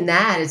not even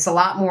that. It's a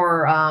lot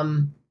more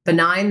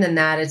benign than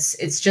that.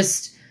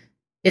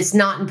 It's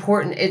not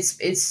important.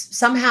 It's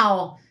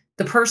somehow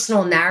the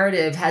personal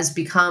narrative has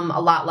become a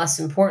lot less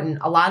important.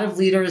 A lot of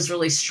leaders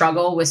really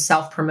struggle with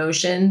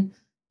self-promotion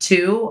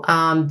too.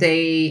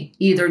 They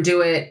either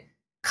do it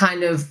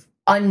kind of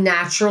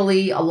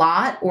unnaturally a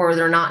lot, or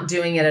they're not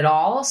doing it at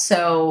all.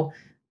 So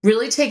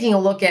really taking a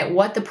look at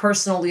what the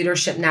personal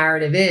leadership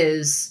narrative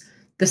is.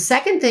 The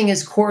second thing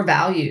is core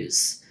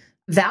values.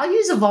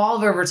 Values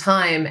evolve over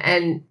time,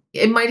 and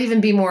it might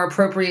even be more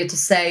appropriate to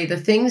say the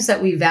things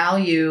that we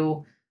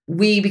value,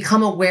 we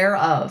become aware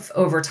of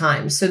over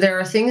time. So there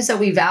are things that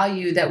we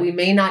value that we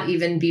may not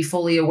even be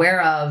fully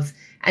aware of,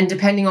 and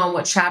depending on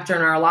what chapter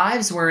in our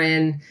lives we're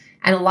in.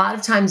 And a lot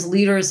of times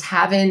leaders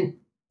haven't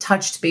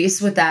touched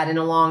base with that in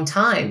a long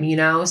time,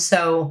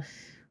 So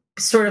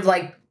sort of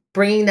like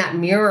bringing that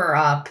mirror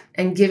up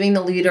and giving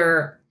the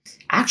leader,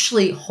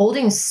 actually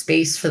holding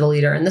space for the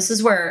leader. And this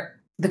is where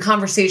the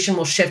conversation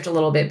will shift a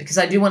little bit, because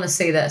I do want to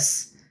say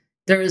this.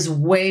 There is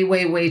way,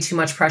 way, way too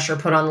much pressure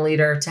put on the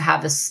leader to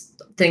have this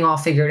thing all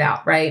figured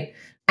out, right?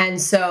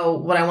 And so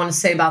what I want to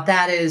say about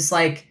that is,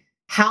 like,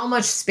 how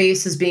much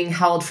space is being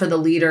held for the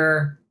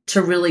leader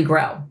to really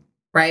grow,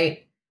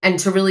 right? And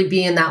to really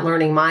be in that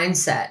learning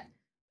mindset.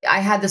 I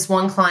had this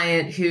one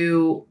client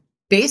who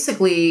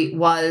basically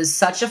was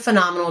such a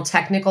phenomenal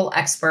technical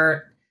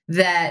expert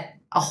that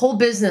a whole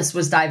business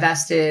was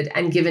divested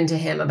and given to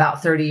him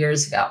about 30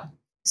 years ago.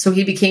 So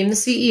he became the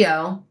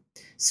CEO.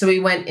 So he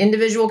went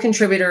individual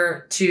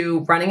contributor to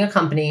running a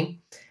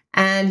company,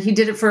 and he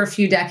did it for a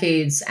few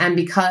decades. And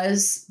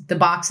because the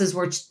boxes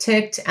were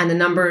ticked and the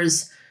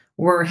numbers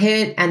were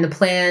hit and the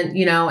plan,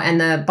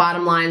 and the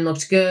bottom line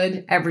looked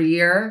good every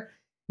year,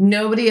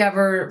 nobody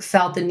ever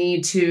felt the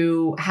need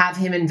to have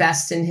him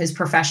invest in his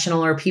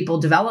professional or people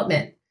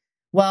development.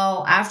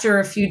 Well, after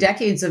a few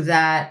decades of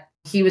that,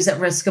 he was at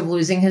risk of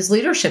losing his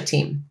leadership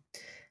team.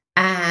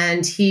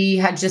 And he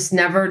had just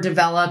never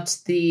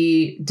developed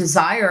the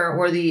desire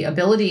or the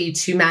ability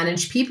to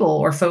manage people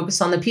or focus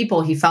on the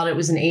people. He felt it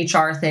was an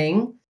HR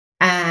thing.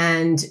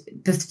 And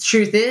the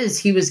truth is,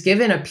 he was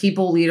given a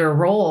people leader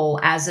role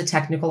as a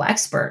technical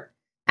expert.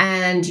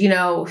 And,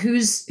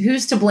 who's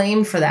to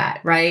blame for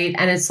that, right?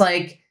 And it's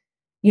like,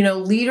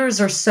 leaders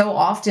are so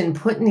often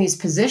put in these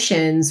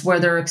positions where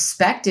they're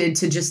expected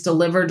to just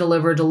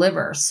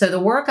deliver. So the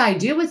work I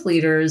do with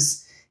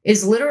leaders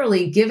is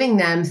literally giving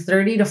them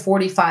 30 to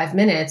 45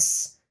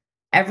 minutes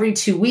every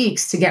 2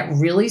 weeks to get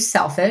really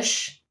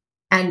selfish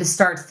and to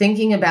start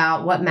thinking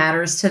about what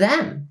matters to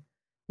them.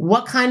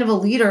 What kind of a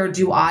leader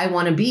do I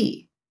want to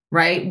be,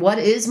 right? What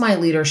is my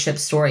leadership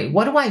story?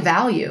 What do I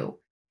value?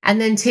 And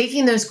then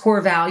taking those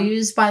core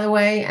values, by the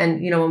way,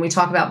 and, when we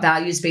talk about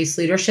values-based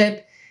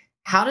leadership,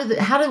 how do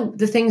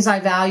the things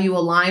I value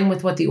align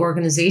with what the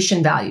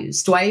organization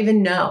values? Do I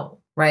even know,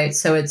 right?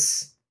 So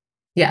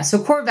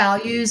so core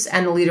values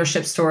and the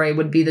leadership story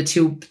would be the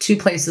two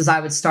places I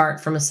would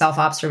start from a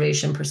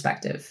self-observation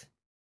perspective.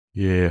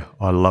 Yeah,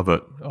 I love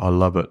it.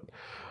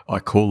 I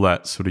call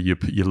that sort of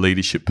your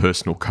leadership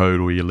personal code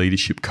or your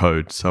leadership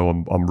code. So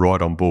I'm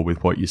right on board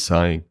with what you're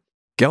saying.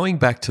 Going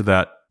back to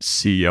that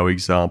CEO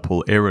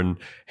example, Erin,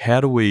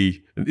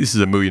 this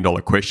is $1 million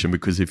question,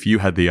 because if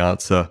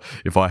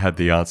I had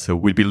the answer,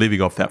 we'd be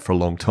living off that for a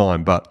long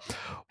time. But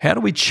how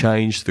do we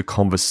change the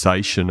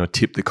conversation or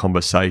tip the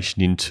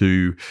conversation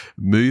into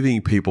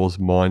moving people's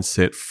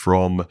mindset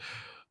from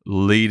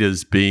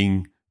leaders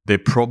being, they're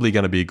probably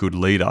going to be a good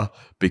leader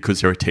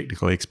because they're a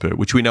technical expert,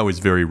 which we know is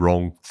very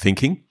wrong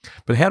thinking.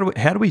 But how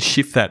do we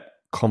shift that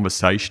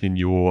conversation in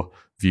your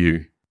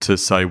view to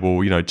say,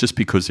 well, just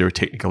because they're a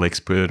technical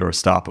expert or a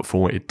star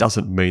performer, it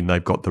doesn't mean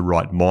they've got the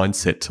right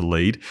mindset to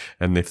lead.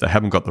 And if they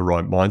haven't got the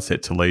right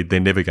mindset to lead, they're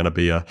never going to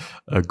be a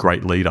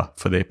great leader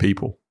for their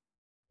people.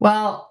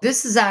 Well,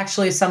 this is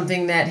actually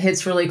something that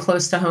hits really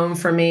close to home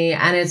for me.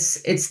 And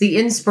it's the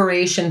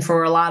inspiration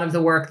for a lot of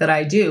the work that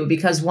I do,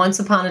 because once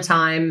upon a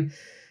time,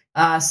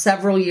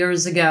 several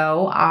years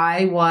ago,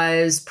 I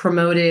was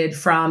promoted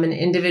from an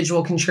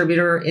individual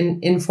contributor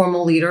in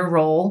informal leader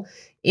role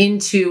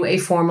into a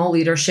formal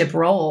leadership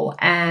role,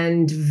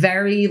 and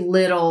very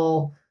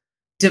little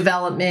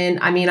development.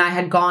 I mean, I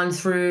had gone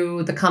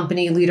through the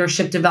company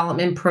leadership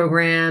development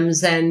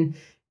programs and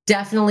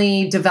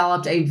definitely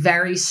developed a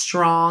very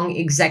strong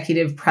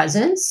executive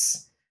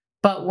presence.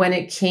 But when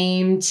it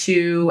came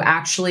to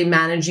actually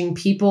managing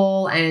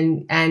people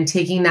and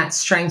taking that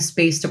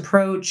strengths-based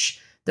approach,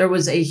 there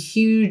was a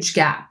huge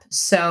gap.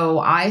 So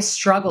I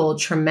struggled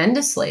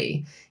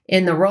tremendously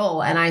in the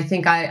role. And I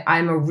think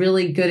I'm a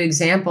really good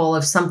example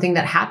of something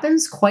that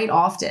happens quite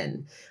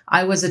often.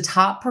 I was a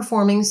top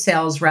performing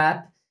sales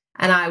rep,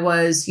 and I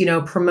was,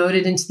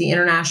 promoted into the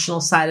international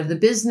side of the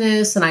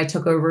business, and I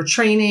took over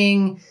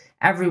training.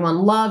 Everyone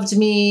loved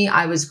me.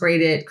 I was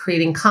great at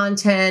creating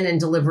content and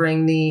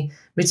delivering the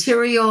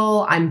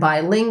material. I'm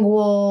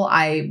bilingual.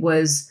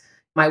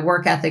 My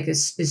work ethic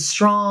is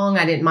strong.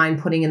 I didn't mind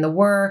putting in the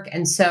work.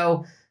 And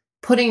so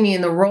putting me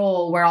in the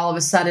role where all of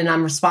a sudden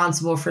I'm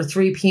responsible for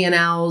 3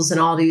 P&Ls and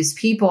all these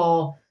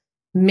people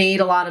made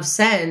a lot of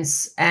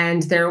sense.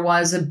 And there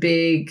was a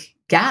big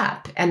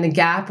gap. And the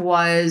gap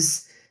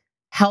was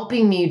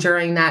helping me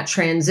during that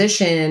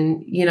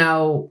transition,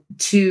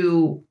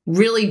 to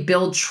really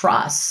build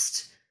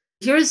trust.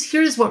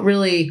 Here's what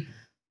really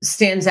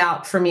stands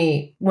out for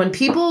me. When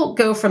people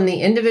go from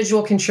the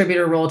individual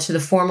contributor role to the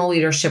formal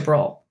leadership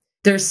role,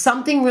 there's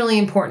something really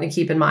important to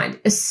keep in mind,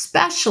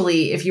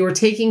 especially if you are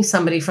taking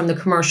somebody from the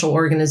commercial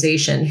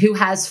organization who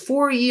has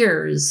 4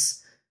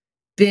 years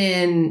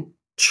been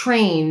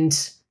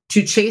trained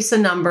to chase a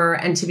number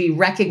and to be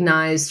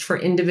recognized for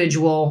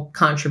individual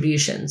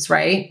contributions,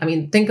 right? I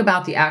mean, think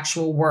about the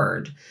actual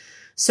word.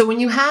 So when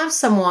you have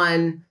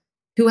someone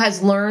who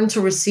has learned to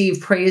receive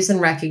praise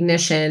and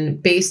recognition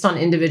based on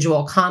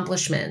individual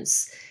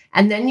accomplishments,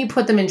 and then you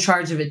put them in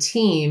charge of a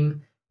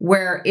team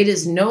where it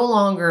is no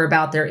longer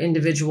about their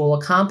individual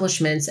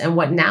accomplishments, and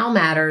what now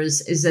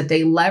matters is that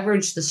they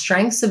leverage the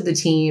strengths of the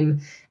team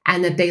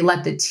and that they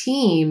let the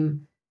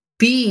team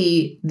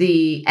be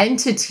the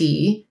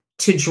entity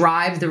to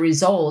drive the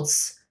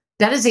results,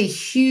 that is a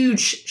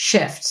huge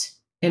shift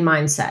in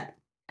mindset.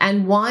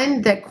 And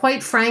one that,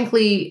 quite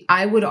frankly,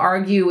 I would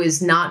argue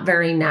is not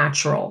very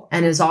natural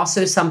and is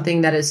also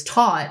something that is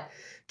taught,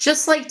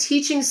 just like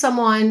teaching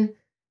someone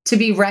to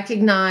be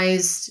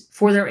recognized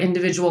for their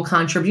individual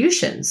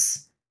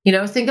contributions.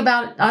 Think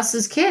about us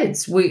as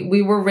kids.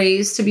 We were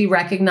raised to be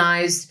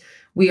recognized.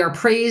 We are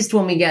praised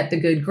when we get the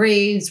good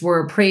grades.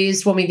 We're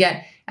praised when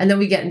and then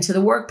we get into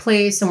the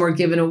workplace and we're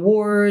given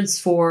awards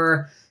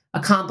for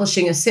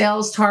accomplishing a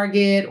sales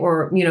target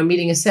or,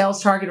 meeting a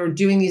sales target or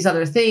doing these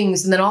other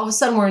things. And then all of a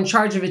sudden we're in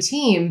charge of a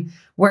team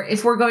where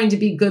if we're going to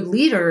be good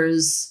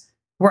leaders,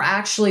 we're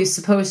actually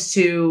supposed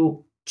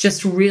to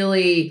just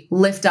really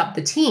lift up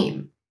the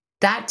team.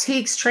 That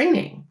takes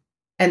training.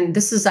 And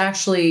this is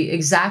actually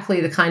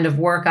exactly the kind of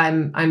work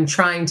I'm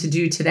trying to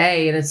do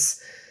today. And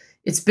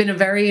it's been a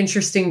very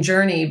interesting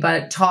journey,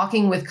 but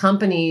talking with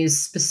companies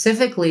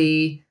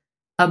specifically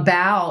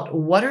about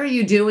what are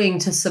you doing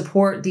to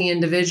support the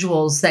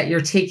individuals that you're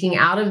taking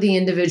out of the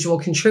individual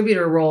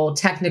contributor role,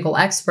 technical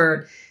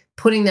expert,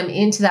 putting them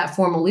into that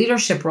formal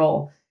leadership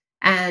role.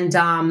 And,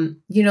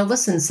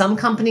 listen, some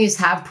companies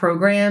have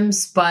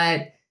programs,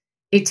 but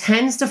it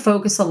tends to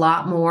focus a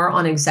lot more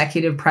on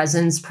executive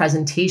presence,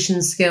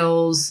 presentation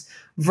skills,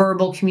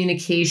 verbal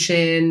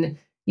communication,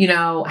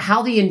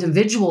 how the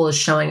individual is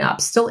showing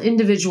up, still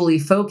individually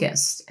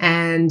focused.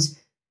 And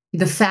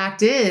the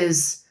fact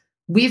is,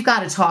 we've got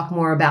to talk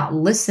more about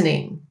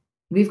listening.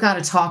 We've got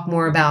to talk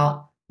more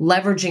about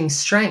leveraging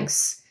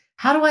strengths.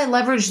 How do I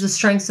leverage the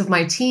strengths of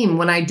my team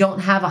when I don't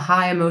have a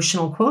high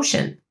emotional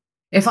quotient?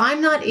 If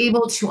I'm not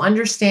able to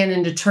understand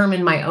and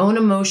determine my own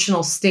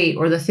emotional state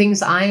or the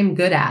things I am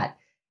good at,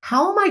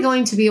 how am I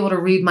going to be able to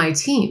read my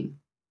team?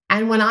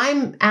 And when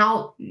I'm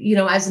out,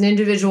 as an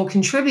individual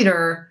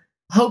contributor,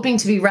 hoping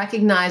to be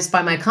recognized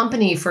by my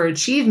company for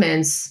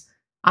achievements,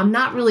 I'm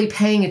not really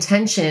paying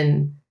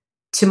attention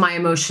to my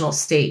emotional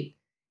state.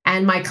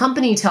 And my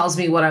company tells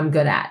me what I'm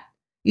good at.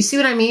 You see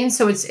what I mean?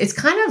 So it's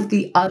kind of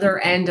the other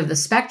end of the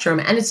spectrum,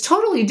 and it's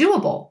totally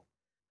doable.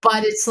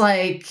 But it's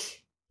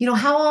like,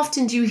 how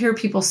often do you hear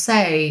people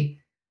say,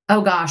 oh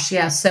gosh,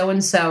 yeah,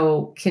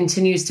 so-and-so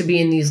continues to be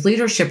in these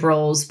leadership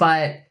roles,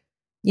 but,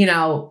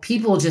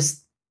 people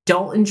just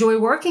don't enjoy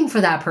working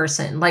for that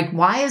person. Like,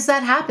 why is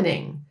that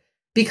happening?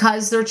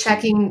 Because they're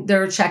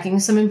checking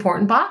some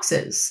important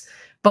boxes.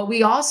 But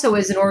we also,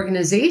 as an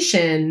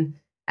organization,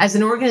 as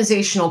an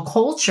organizational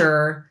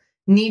culture,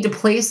 need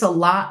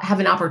to have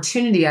an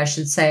opportunity, I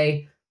should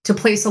say, to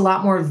place a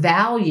lot more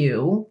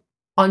value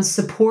on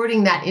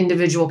supporting that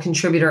individual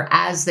contributor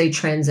as they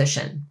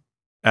transition.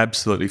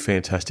 Absolutely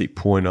fantastic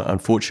point.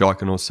 Unfortunately, I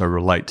can also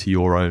relate to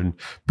your own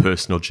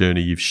personal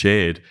journey you've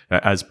shared,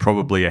 as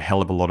probably a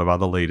hell of a lot of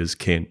other leaders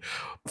can.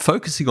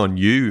 Focusing on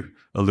you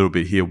a little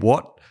bit here,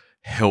 what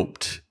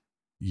helped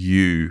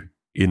you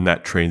in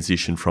that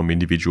transition from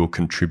individual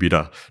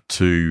contributor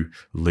to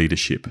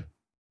leadership?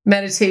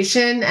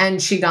 Meditation and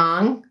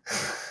Qigong.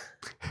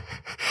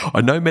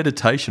 I know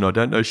meditation. I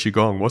don't know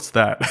Qigong. What's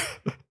that?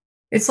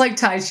 It's like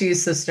Tai Chi,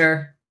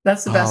 sister.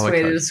 That's the best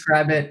way to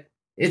describe it.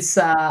 It's,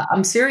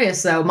 I'm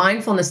serious though,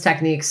 mindfulness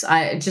techniques,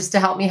 just to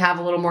help me have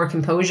a little more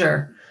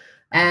composure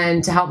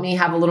and to help me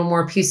have a little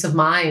more peace of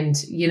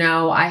mind.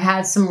 I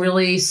had some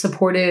really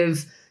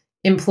supportive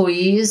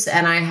employees,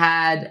 and I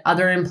had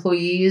other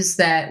employees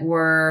that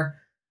were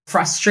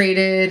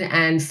frustrated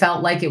and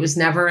felt like it was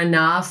never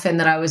enough and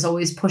that I was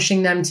always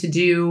pushing them to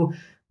do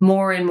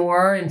more and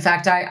more. In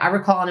fact, I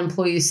recall an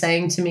employee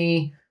saying to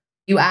me,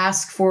 you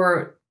ask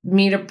for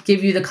me to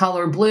give you the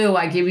color blue,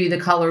 I give you the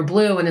color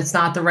blue, and it's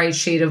not the right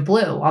shade of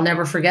blue. I'll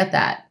never forget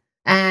that.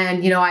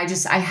 And,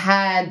 I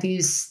had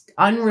these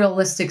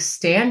unrealistic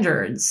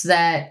standards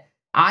that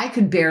I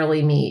could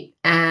barely meet.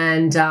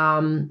 And,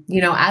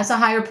 as a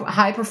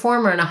high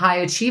performer and a high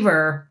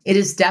achiever, it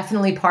is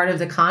definitely part of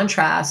the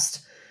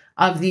contrast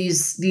of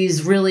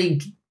these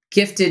really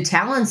gifted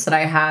talents that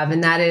I have.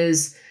 And that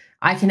is,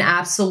 I can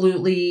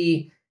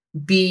absolutely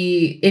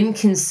be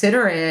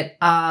inconsiderate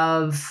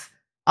of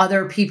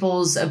other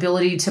people's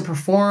ability to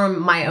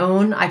perform my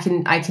own. I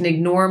can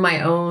ignore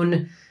my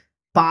own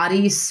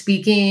body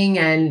speaking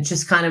and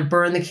just kind of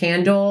burn the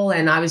candle.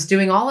 And I was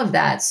doing all of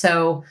that.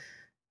 So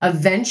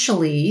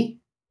eventually,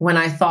 when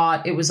I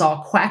thought it was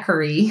all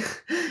quackery,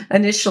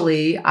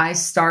 initially, I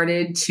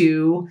started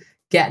to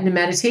get into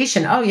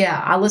meditation. Oh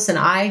yeah,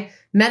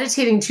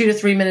 meditating 2 to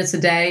 3 minutes a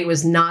day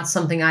was not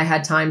something I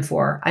had time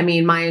for. I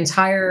mean, my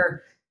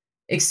entire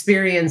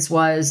experience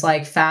was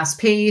like fast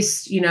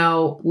paced,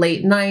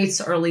 late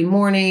nights, early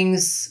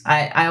mornings.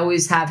 I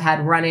always have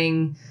had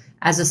running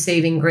as a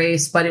saving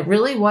grace, but it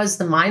really was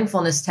the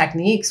mindfulness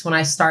techniques when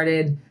I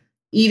started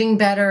eating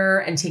better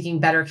and taking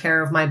better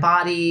care of my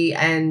body.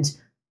 And,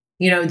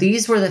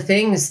 these were the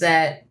things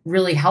that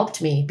really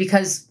helped me,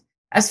 because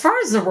as far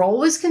as the role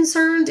was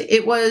concerned,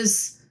 it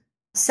was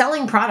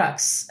selling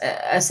products,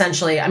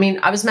 essentially. I mean,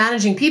 I was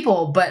managing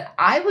people, but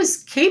I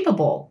was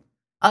capable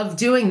of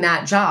doing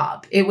that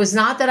job. It was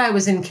not that I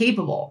was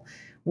incapable.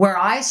 Where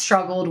I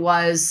struggled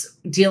was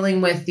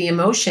dealing with the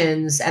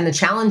emotions and the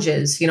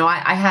challenges.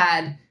 I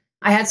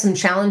had some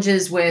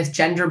challenges with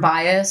gender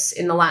bias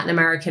in the Latin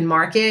American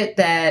market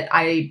that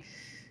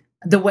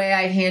the way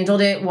I handled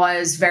it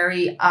was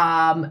very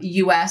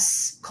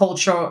US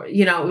culture.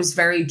 It was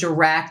very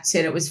direct,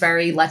 and it was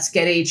very, let's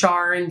get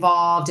HR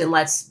involved and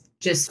let's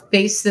just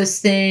face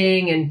this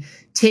thing and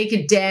take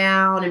it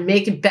down and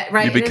make it better.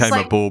 Right? You became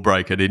a ball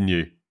breaker, didn't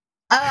you?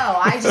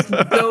 Oh, I just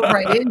dove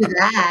right into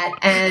that.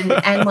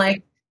 And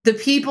like the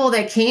people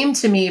that came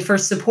to me for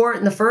support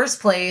in the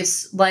first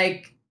place,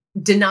 like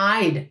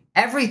denied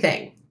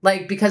everything,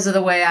 like because of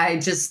the way I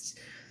just,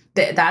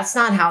 that's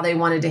not how they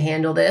wanted to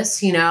handle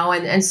this,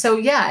 And so,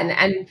 yeah.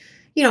 And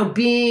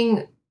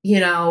being,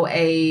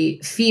 a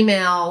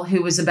female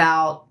who was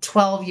about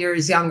 12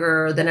 years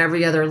younger than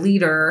every other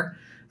leader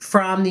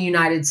from the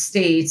United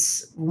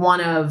States,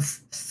 one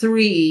of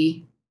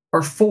 3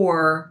 or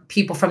 4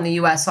 people from the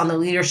US on the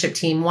leadership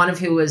team, one of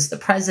who was the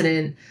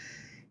president,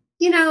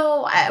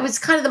 I was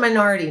kind of the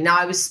minority.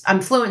 Now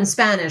I'm fluent in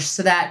Spanish,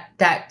 so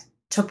that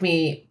took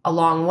me a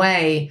long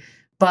way,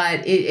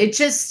 but it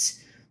just,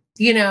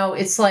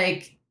 it's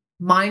like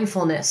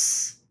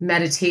mindfulness,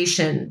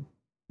 meditation,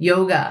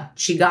 yoga,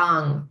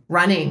 qigong,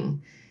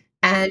 running,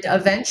 and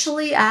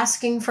eventually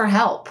asking for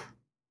help.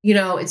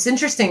 It's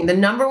interesting. The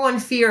number one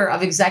fear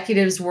of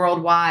executives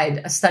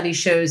worldwide, a study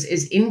shows,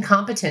 is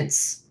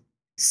incompetence.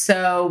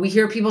 So we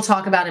hear people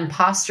talk about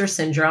imposter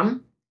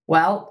syndrome.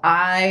 Well,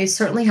 I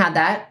certainly had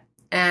that,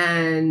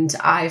 and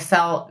I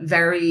felt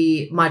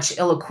very much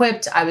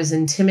ill-equipped. I was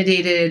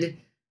intimidated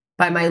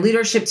by my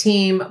leadership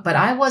team, but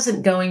I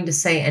wasn't going to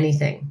say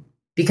anything,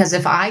 because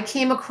if I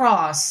came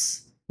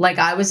across like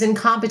I was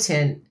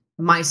incompetent,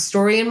 my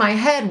story in my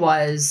head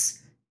was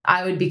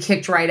I would be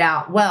kicked right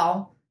out.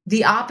 Well,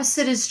 the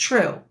opposite is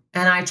true.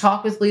 And I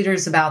talk with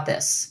leaders about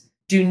this.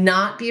 Do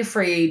not be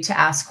afraid to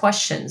ask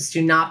questions.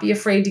 Do not be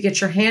afraid to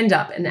get your hand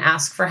up and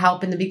ask for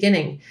help in the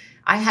beginning.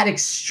 I had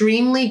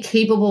extremely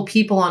capable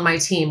people on my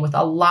team with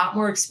a lot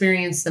more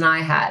experience than I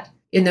had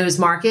in those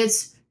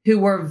markets who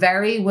were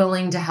very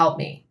willing to help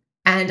me.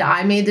 And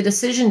I made the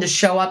decision to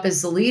show up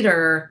as the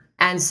leader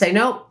and say,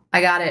 nope,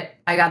 I got it.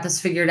 I got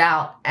this figured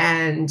out.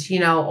 And,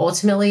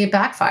 ultimately it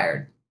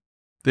backfired.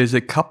 There's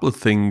a couple of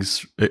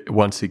things,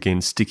 once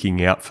again,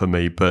 sticking out for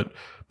me. But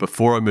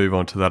before I move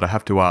on to that, I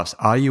have to ask,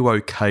 are you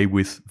okay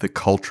with the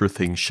Culture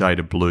Thing shade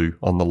of blue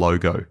on the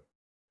logo?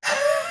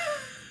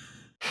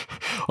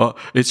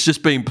 It's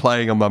just been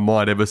playing on my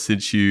mind ever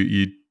since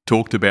you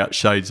talked about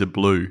shades of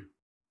blue.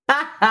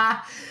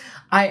 I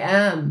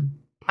am.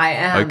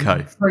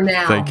 Okay. For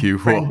now. Thank you.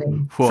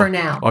 For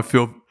now.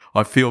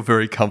 I feel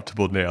very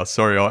comfortable now.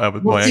 Sorry,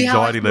 my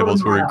anxiety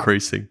levels were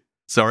increasing.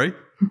 Sorry?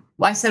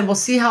 Well, I said, we'll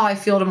see how I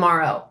feel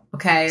tomorrow.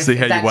 Okay. See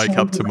how you wake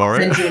up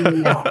tomorrow.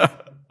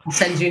 I'll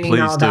send you an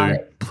email about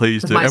it.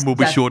 Please do. And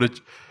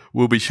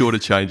we'll be sure to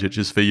change it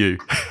just for you.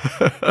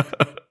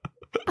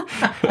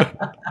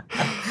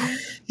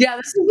 Yeah,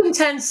 this is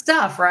intense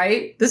stuff,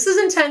 right? This is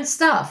intense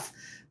stuff.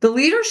 The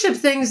leadership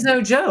thing's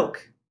no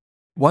joke.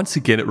 Once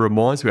again, it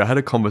reminds me, I had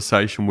a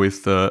conversation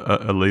with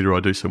a leader I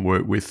do some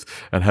work with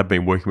and have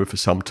been working with for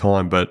some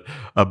time, but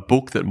a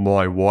book that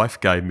my wife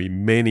gave me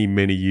many,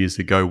 many years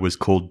ago was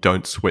called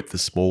Don't Sweat the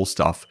Small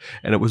Stuff.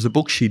 And it was a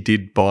book she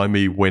did buy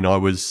me when I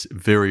was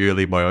very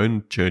early in my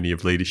own journey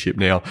of leadership.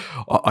 Now,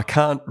 I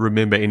can't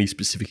remember any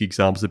specific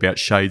examples about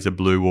shades of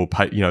blue or,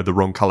 the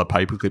wrong color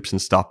paper clips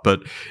and stuff,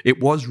 but it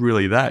was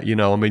really that,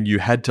 you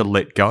had to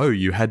let go,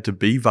 you had to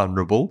be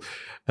vulnerable.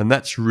 And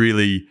that's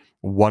really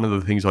one of the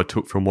things I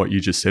took from what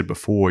you just said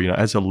before.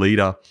 As a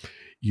leader,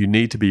 you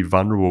need to be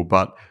vulnerable,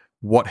 but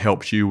what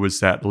helps you was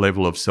that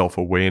level of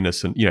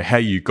self-awareness and, how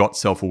you got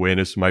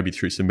self-awareness, maybe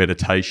through some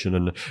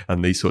meditation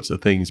and these sorts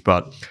of things.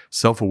 But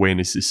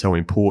self-awareness is so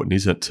important,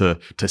 isn't it,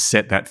 to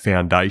set that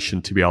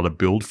foundation to be able to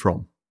build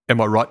from.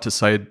 Am I right to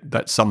say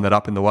that, sum that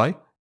up in the way?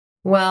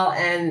 Well,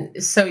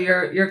 and so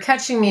you're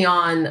catching me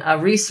on a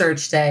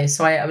research day.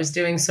 So I was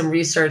doing some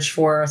research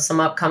for some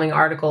upcoming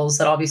articles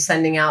that I'll be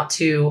sending out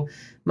to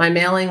my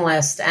mailing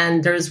list.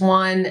 And there's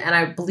one, and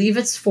I believe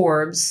it's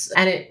Forbes,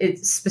 and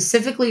it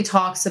specifically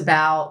talks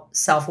about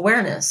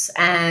self-awareness.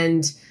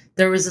 And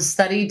there was a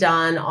study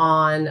done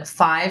on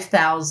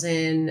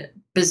 5,000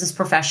 business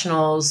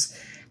professionals,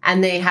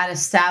 and they had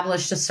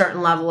established a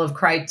certain level of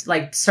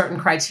certain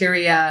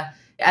criteria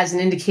as an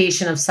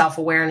indication of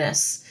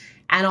self-awareness.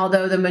 And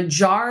although the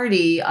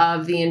majority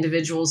of the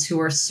individuals who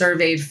were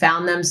surveyed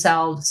found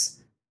themselves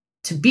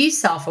to be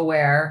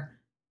self-aware,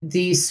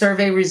 the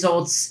survey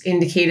results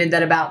indicated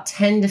that about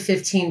 10 to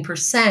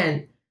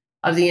 15%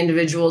 of the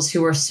individuals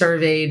who were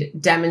surveyed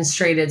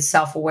demonstrated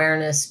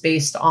self-awareness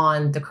based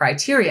on the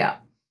criteria.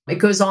 It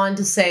goes on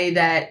to say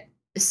that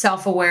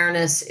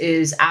self-awareness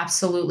is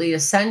absolutely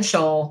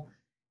essential.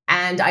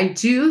 And I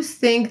do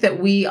think that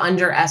we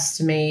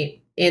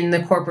underestimate in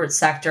the corporate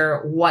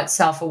sector what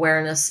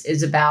self-awareness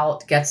is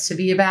about, gets to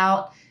be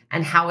about,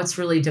 and how it's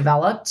really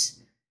developed.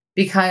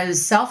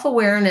 Because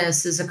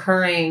self-awareness is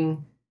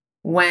occurring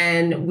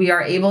when we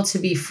are able to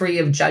be free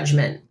of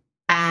judgment.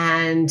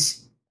 And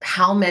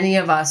how many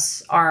of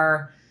us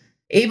are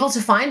able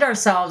to find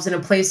ourselves in a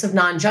place of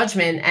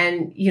non-judgment?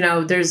 And,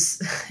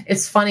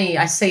 it's funny,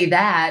 I say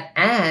that,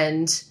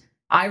 and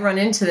I run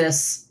into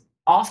this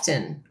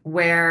often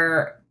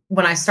where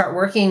when I start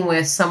working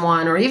with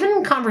someone or even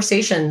in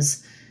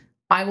conversations,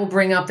 I will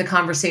bring up the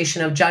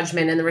conversation of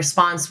judgment, and the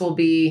response will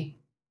be,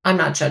 I'm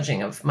not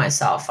judging of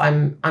myself.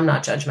 I'm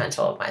not judgmental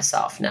of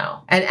myself.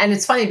 No. And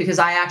it's funny because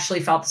I actually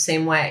felt the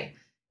same way.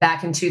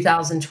 Back in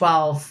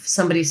 2012,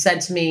 somebody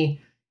said to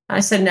me, I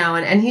said no.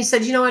 And he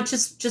said, you know what,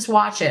 just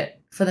watch it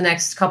for the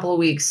next couple of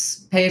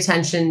weeks. Pay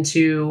attention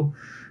to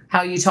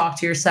how you talk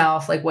to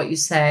yourself, like what you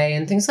say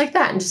and things like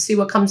that, and just see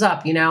what comes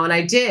up, And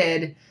I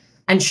did.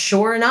 And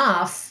sure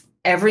enough,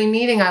 every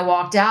meeting I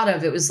walked out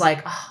of, it was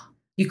like, oh,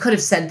 you could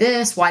have said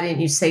this. Why didn't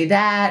you say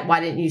that?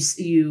 Why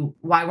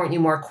weren't you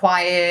more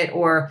quiet?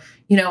 Or,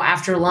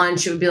 after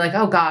lunch, it would be like,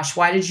 oh gosh,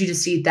 why did you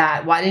just eat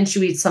that? Why didn't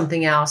you eat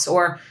something else?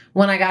 Or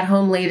when I got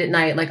home late at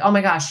night, like, oh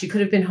my gosh, you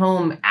could have been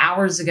home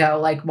hours ago.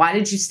 Like, why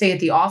did you stay at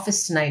the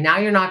office tonight? Now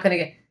you're not going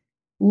to get,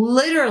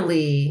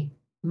 literally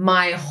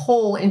my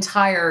whole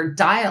entire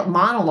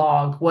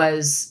monologue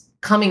was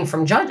coming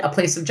from a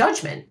place of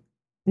judgment,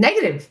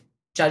 negative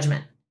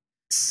judgment.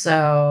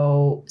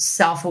 So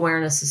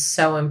self-awareness is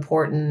so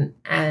important.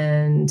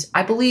 And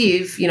I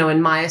believe,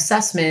 in my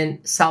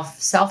assessment,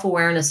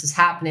 self-awareness is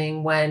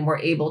happening when we're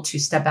able to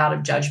step out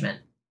of judgment.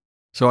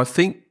 So I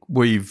think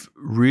we've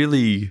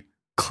really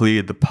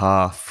cleared the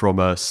path from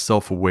a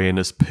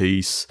self-awareness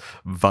piece,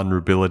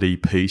 vulnerability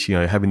piece,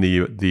 having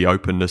the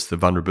openness, the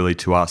vulnerability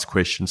to ask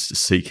questions, to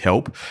seek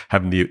help,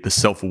 having the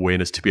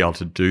self-awareness to be able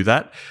to do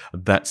that.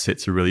 That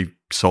sets a really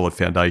solid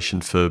foundation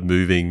for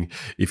moving,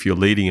 if you're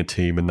leading a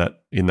team in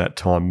that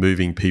time,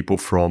 moving people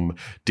from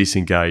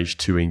disengaged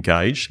to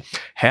engaged.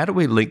 How do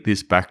we link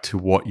this back to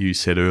what you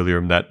said earlier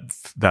and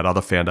that other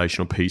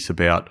foundational piece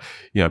about,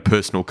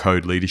 personal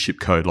code,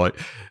 leadership code? Like,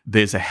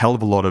 there's a hell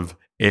of a lot of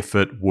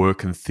effort,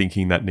 work, and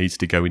thinking that needs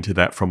to go into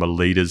that from a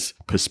leader's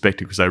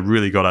perspective, because they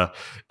really got to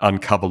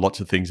uncover lots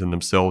of things in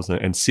themselves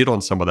and sit on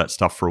some of that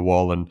stuff for a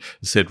while and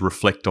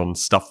reflect on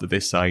stuff that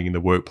they're saying in the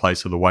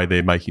workplace or the way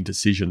they're making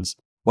decisions.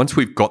 Once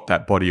we've got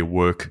that body of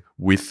work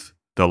with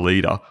the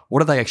leader, what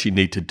do they actually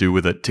need to do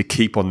with it to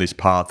keep on this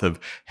path of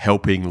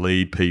helping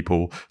lead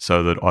people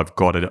so that I've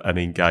got an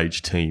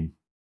engaged team?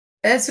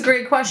 That's a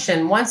great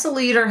question. Once a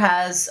leader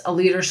has a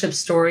leadership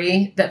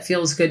story that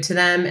feels good to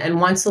them, and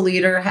once a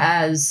leader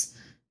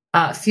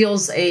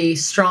feels a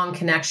strong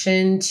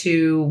connection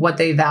to what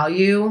they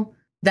value,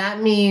 that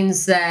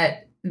means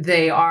that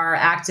they are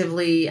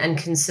actively and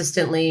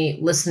consistently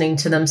listening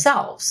to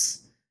themselves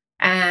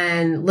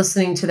and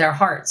listening to their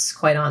hearts,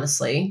 quite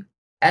honestly.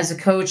 As a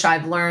coach,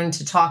 I've learned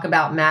to talk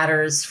about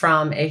matters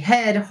from a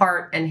head,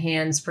 heart, and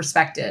hands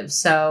perspective.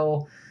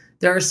 So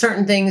there are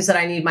certain things that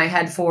I need my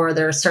head for,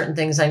 there are certain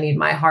things I need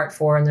my heart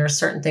for, and there are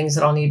certain things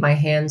that I'll need my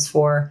hands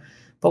for.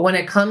 But when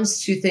it comes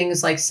to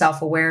things like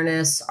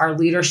self-awareness, our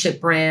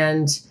leadership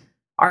brand,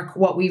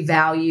 what we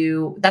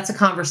value, that's a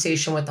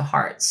conversation with the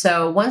heart.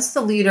 So once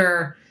the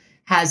leader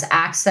has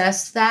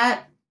accessed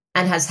that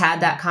and has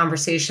had that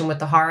conversation with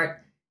the heart,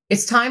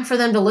 it's time for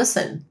them to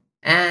listen.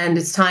 And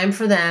it's time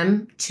for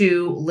them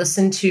to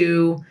listen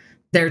to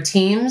their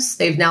teams.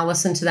 They've now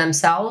listened to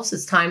themselves.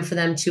 It's time for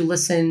them to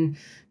listen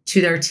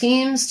to their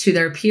teams, to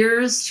their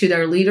peers, to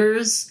their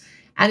leaders.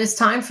 And it's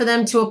time for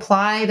them to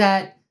apply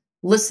that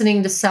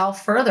listening to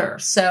self further.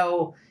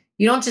 So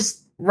you don't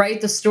just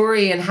write the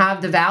story and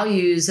have the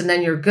values and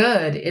then you're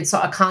good. It's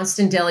a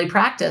constant daily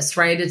practice,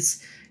 right?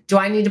 It's, do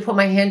I need to put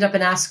my hand up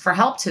and ask for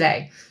help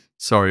today?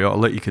 Sorry, I'll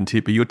let you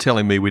continue, but you're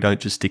telling me we don't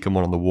just stick them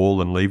on the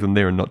wall and leave them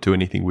there and not do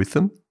anything with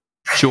them?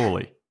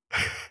 Surely.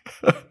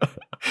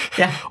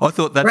 Yeah. I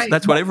thought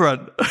that's what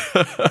everyone...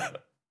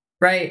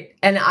 Right.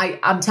 And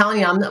I'm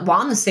telling you, I'm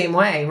the same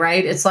way,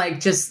 right? It's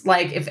like, just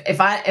like, if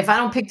I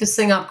don't pick this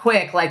thing up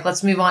quick, like,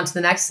 let's move on to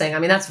the next thing. I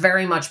mean, that's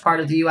very much part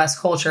of the US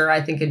culture,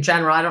 I think, in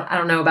general. I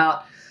don't know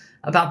about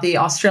about the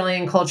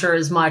Australian culture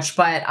as much,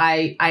 but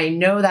I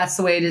know that's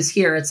the way it is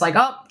here. It's like,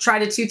 oh,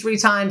 tried it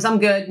 2-3 times. I'm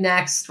good.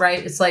 Next,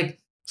 right? It's like,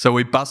 so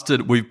we've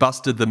busted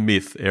the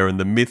myth, Erin.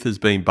 The myth has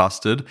been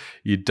busted.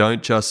 You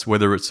don't just,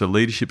 whether it's a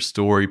leadership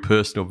story,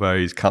 personal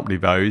values, company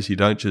values, you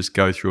don't just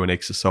go through an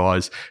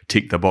exercise,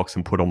 tick the box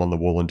and put them on the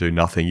wall and do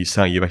nothing. You're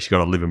saying you've actually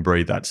got to live and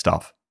breathe that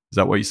stuff. Is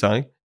that what you're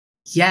saying?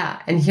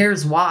 yeah. And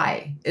here's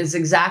why. It's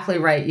exactly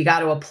right. You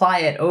got to apply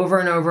it over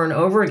and over and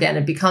over again.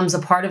 It becomes a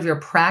part of your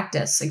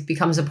practice. It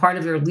becomes a part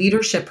of your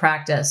leadership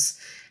practice.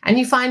 And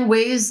you find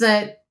ways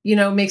that,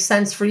 make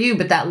sense for you,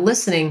 but that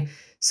listening.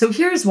 So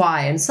here's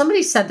why. And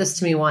somebody said this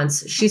to me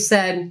once. She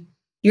said,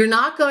 you're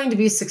not going to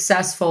be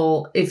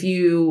successful if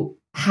you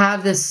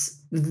have this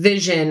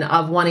vision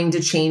of wanting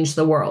to change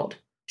the world.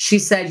 She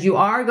said, you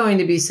are going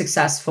to be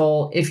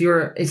successful if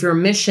your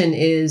mission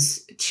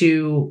is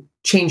to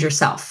change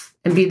yourself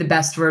and be the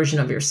best version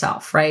of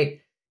yourself,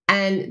 right?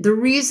 And the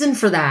reason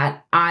for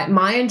that,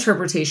 my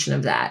interpretation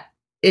of that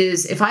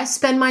is if I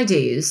spend my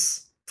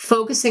days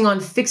focusing on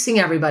fixing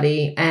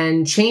everybody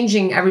and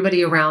changing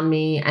everybody around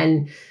me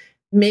and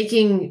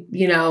making,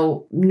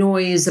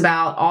 noise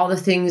about all the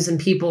things and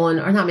people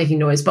or not making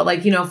noise, but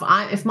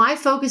if my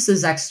focus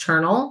is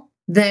external,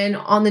 then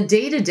on the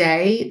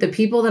day-to-day, the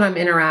people that I'm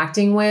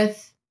interacting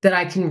with that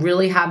I can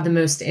really have the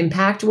most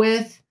impact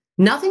with,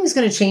 nothing's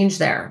going to change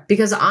there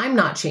because I'm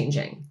not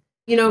changing.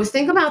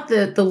 Think about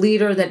the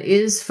leader that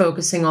is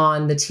focusing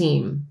on the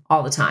team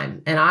all the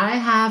time. And I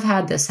have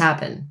had this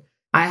happen.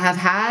 I have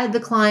had the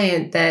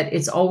client that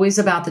it's always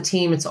about the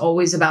team. It's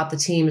always about the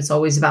team. It's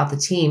always about the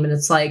team. And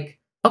it's like,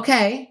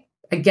 okay,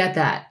 I get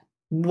that.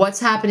 What's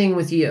happening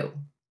with you?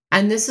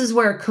 And this is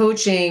where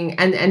coaching,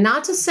 and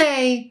not to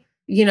say,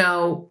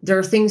 there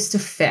are things to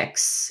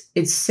fix.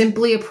 It's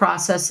simply a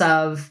process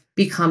of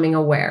becoming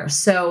aware.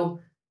 So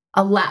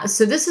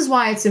this is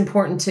why it's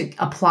important to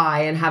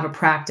apply and have a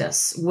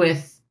practice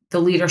with the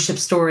leadership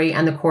story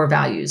and the core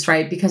values,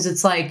 right? Because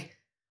it's like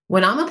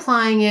when I'm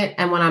applying it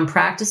and when I'm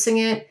practicing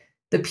it,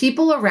 the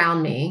people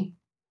around me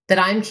that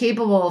I'm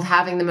capable of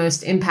having the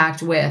most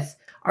impact with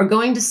are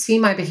going to see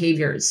my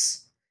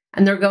behaviors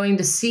and they're going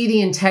to see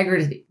the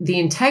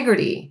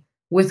integrity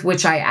with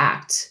which I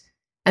act.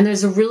 And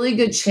there's a really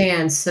good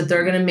chance that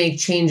they're going to make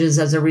changes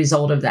as a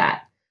result of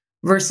that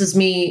versus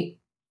me,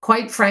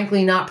 quite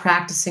frankly, not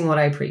practicing what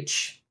I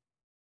preach.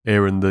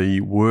 Erin, the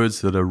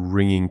words that are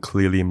ringing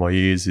clearly in my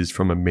ears is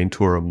from a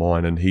mentor of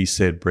mine. And he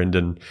said,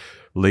 Brendan,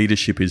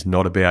 leadership is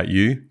not about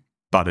you,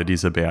 but it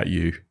is about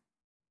you.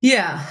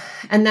 Yeah.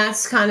 And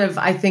that's kind of,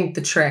 I think,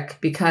 the trick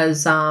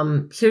because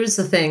here's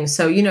the thing.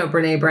 So,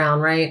 Brene Brown,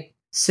 right?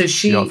 So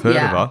I've heard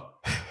of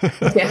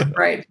her. Yeah,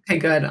 right. Okay,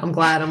 good. I'm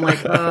glad. I'm like,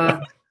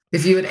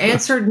 if you had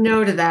answered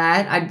no to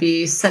that, I'd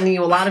be sending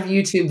you a lot of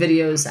YouTube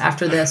videos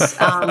after this.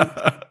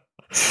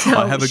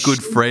 I have a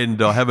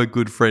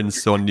good friend,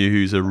 Sonia,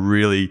 who's a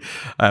really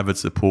avid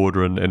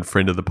supporter and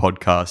friend of the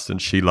podcast,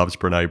 and she loves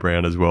Brene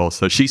Brown as well.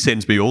 So she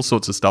sends me all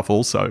sorts of stuff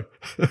also.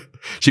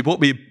 She bought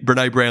me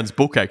Brene Brown's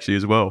book actually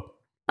as well.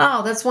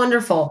 Oh, that's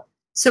wonderful.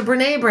 So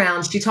Brene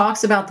Brown, she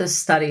talks about this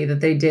study that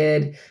they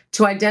did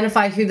to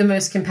identify who the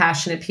most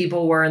compassionate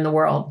people were in the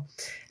world.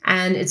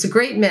 And it's a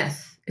great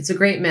myth.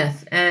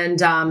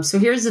 And so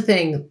here's the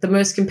thing. The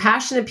most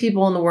compassionate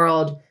people in the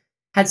world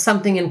had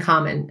something in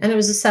common. And it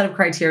was a set of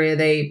criteria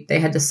they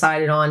had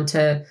decided on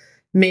to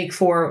make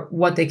for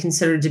what they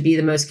considered to be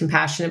the most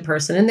compassionate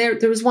person. And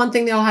there was one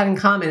thing they all had in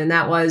common, and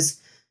that was,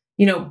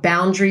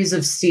 boundaries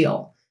of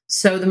steel.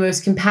 So the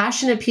most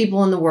compassionate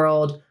people in the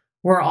world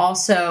were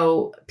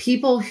also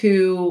people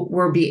who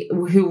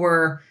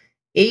were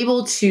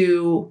able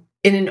to,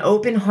 in an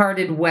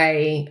open-hearted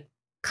way,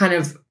 kind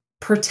of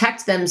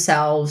protect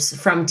themselves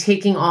from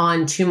taking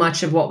on too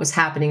much of what was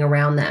happening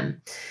around them.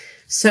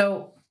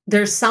 So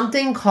there's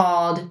something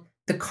called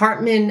the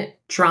Karpman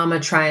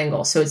Drama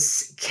Triangle. So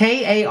it's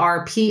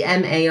Karpmaon,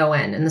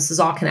 and this is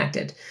all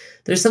connected.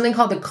 There's something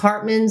called the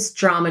Karpman's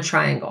Drama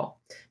Triangle.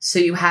 So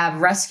you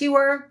have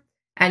rescuer,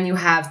 and you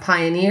have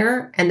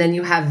pioneer, and then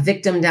you have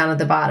victim down at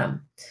the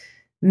bottom.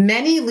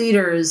 Many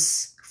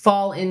leaders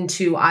fall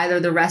into either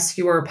the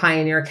rescuer or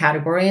pioneer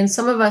category, and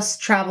some of us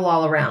travel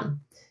all around.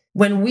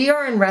 When we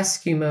are in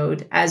rescue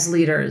mode as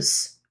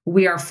leaders,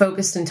 we are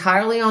focused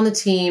entirely on the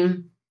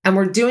team, and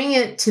we're doing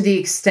it to the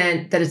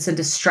extent that it's a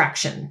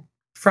distraction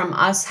from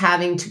us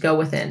having to go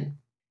within.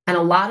 And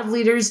a lot of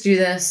leaders do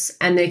this,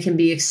 and they can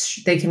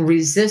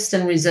resist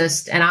and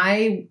resist. And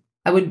I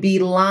would be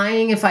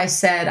lying if I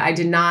said I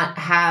did not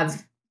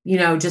have,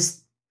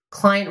 just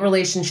client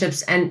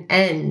relationships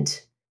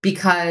end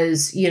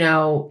because,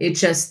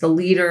 the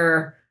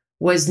leader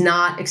was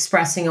not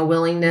expressing a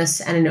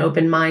willingness and an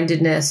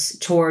open-mindedness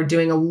toward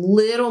doing a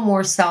little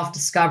more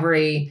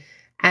self-discovery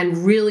and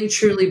really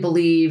truly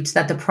believed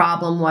that the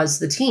problem was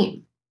the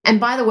team. And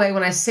by the way,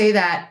 when I say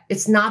that,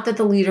 it's not that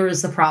the leader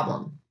is the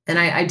problem. And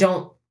I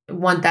don't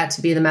want that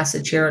to be the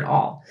message here at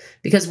all,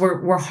 because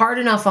we're hard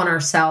enough on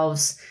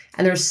ourselves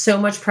and there's so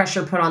much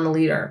pressure put on the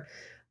leader.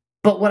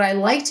 But what I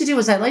like to do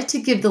is I like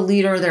to give the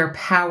leader their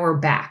power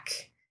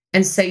back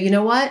and say, you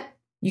know what?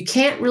 you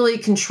can't really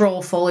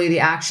control fully the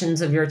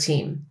actions of your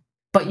team,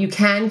 but you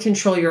can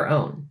control your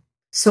own.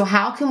 So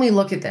how can we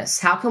look at this?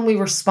 How can we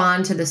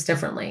respond to this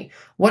differently?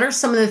 What are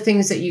some of the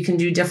things that you can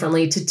do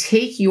differently to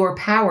take your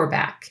power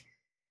back?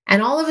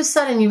 And all of a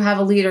sudden, you have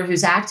a leader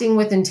who's acting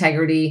with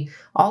integrity,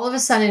 all of a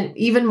sudden,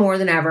 even more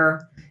than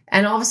ever.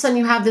 And all of a sudden,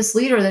 you have this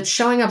leader that's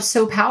showing up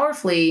so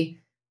powerfully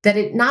that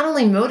it not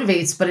only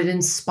motivates, but it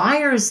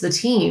inspires the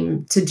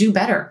team to do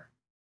better.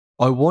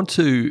 I want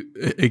to,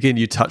 again,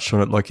 you touched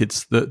on it, like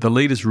it's the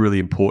leader's really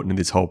important in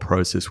this whole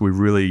process. We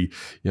really,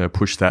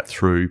 push that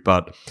through.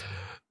 But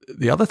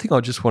the other thing I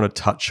just want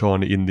to touch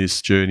on in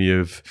this journey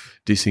of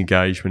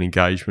disengagement,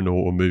 engagement,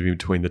 or moving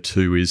between the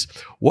two is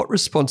what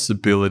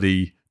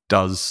responsibility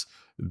does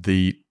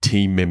the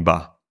team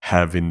member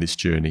have in this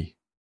journey?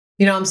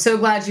 I'm so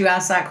glad you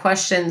asked that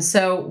question.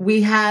 So I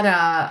had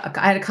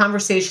a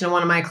conversation in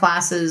one of my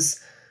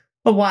classes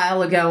a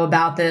while ago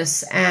about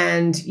this.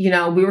 And,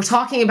 we were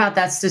talking about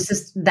that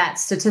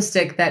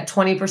statistic that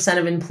 20%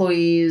 of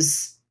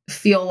employees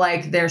feel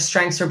like their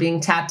strengths are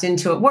being tapped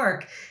into at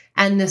work.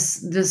 And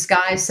this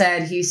guy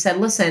said,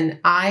 listen,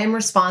 I am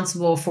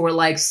responsible for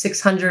like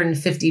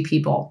 650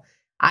 people.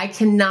 I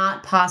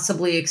cannot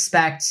possibly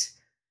expect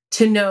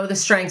to know the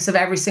strengths of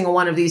every single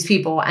one of these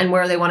people and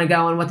where they want to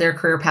go and what their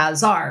career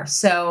paths are.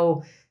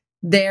 So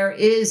there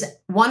is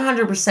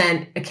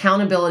 100%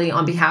 accountability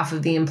on behalf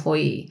of the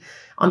employee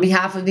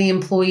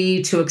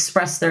to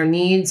express their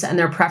needs and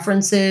their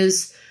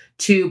preferences,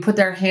 to put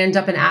their hand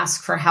up and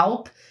ask for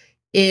help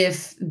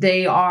if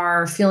they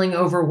are feeling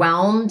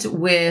overwhelmed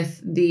with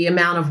the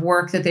amount of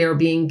work that they are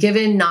being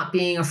given, not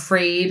being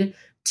afraid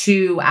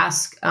to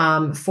ask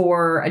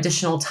for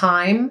additional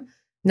time,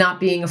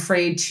 not being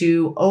afraid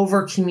to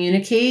over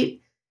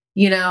communicate.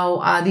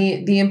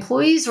 The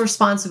employee's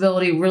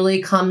responsibility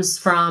really comes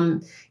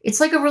from, it's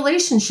like a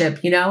relationship,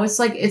 it's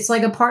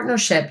like a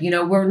partnership.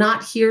 We're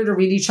not here to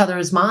read each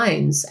other's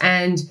minds.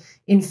 And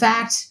in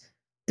fact,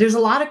 there's a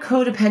lot of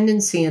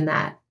codependency in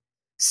that.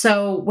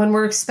 So when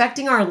we're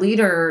expecting our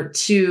leader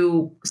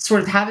to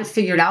sort of have it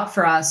figured out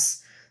for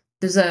us,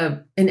 there's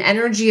an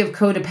energy of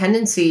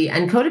codependency,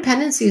 and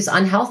codependency is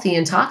unhealthy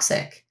and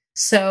toxic.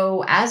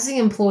 So as the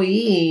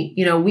employee,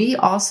 we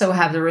also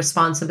have the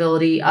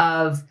responsibility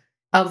of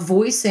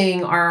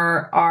voicing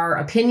our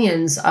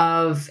opinions,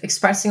 of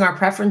expressing our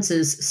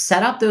preferences,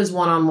 set up those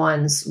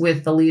one-on-ones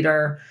with the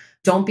leader.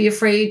 Don't be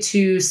afraid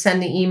to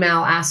send the email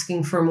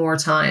asking for more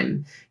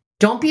time.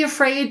 Don't be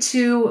afraid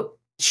to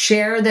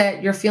share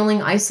that you're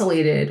feeling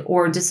isolated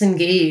or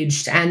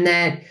disengaged and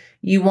that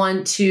you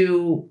want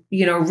to,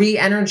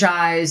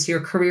 re-energize your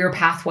career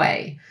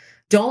pathway.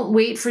 Don't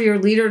wait for your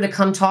leader to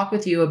come talk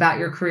with you about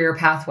your career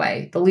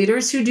pathway. The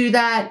leaders who do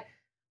that,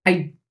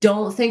 I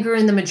don't think are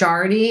in the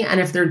majority. And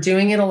if they're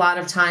doing it a lot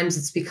of times,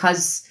 it's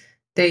because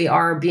they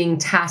are being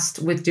tasked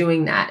with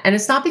doing that. And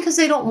it's not because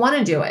they don't want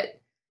to do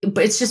it.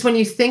 But it's just when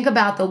you think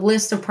about the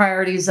list of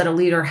priorities that a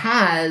leader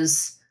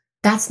has,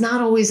 that's not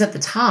always at the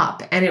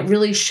top. And it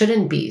really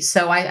shouldn't be.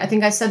 So I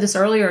think I said this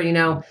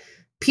earlier,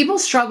 people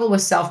struggle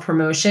with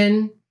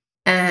self-promotion.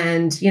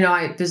 And,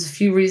 there's a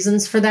few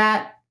reasons for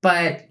that.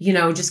 But,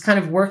 just kind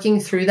of working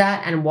through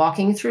that and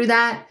walking through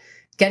that,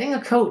 getting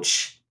a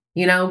coach,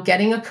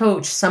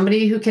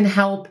 somebody who can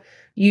help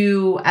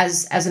you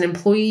as an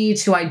employee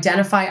to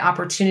identify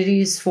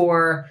opportunities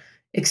for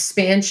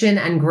expansion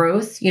and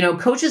growth.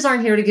 Coaches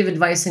aren't here to give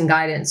advice and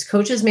guidance.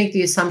 Coaches make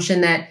the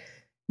assumption that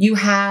you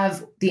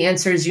have the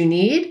answers you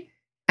need,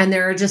 and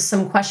there are just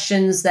some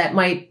questions that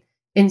might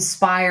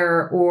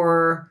inspire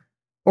or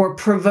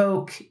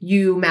provoke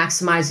you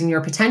maximizing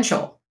your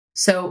potential.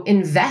 So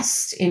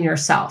invest in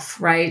yourself,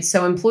 right?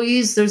 So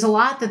employees, there's a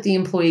lot that the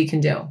employee can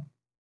do.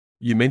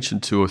 You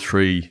mentioned 2 or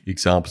 3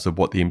 examples of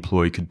what the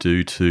employee could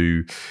do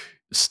to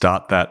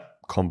start that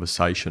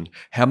conversation.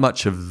 How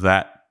much of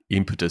that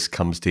impetus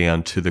comes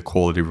down to the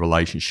quality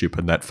relationship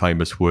and that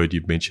famous word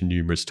you've mentioned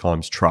numerous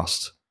times,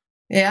 trust?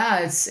 Yeah,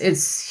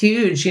 it's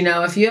huge.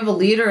 If you have a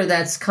leader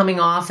that's coming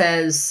off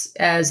as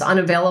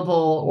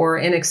unavailable or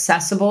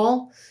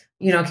inaccessible,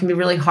 it can be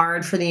really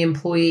hard for the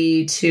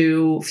employee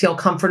to feel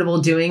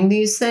comfortable doing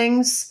these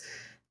things.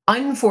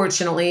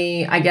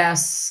 Unfortunately, I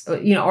guess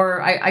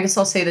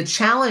I'll say the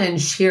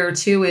challenge here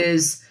too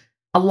is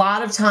a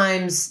lot of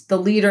times the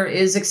leader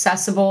is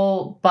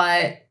accessible,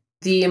 but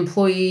the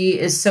employee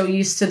is so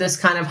used to this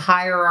kind of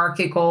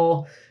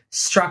hierarchical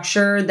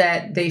structure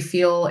that they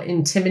feel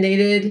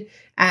intimidated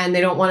and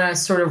they don't want to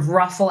sort of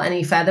ruffle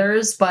any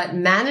feathers, but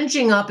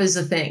managing up is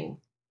a thing.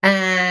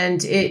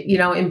 And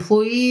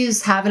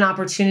employees have an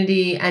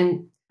opportunity,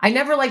 and I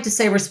never like to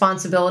say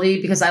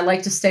responsibility because I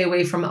like to stay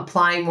away from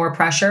applying more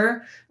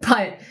pressure,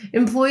 but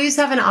employees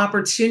have an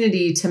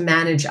opportunity to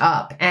manage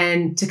up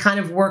and to kind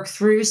of work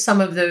through some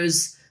of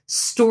those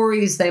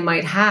stories they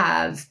might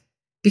have,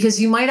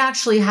 because you might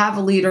actually have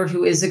a leader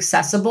who is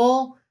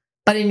accessible,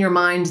 but in your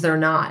mind, they're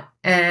not.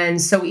 And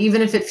so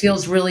even if it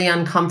feels really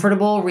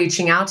uncomfortable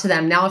reaching out to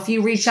them, now, if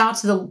you reach out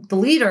to the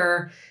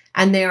leader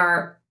and they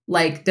are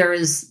like, there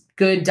is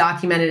good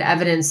documented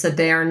evidence that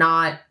they are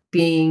not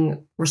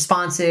being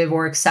responsive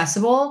or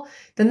accessible,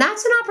 then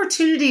that's an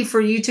opportunity for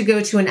you to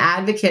go to an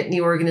advocate in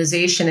the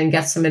organization and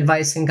get some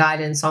advice and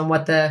guidance on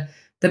what the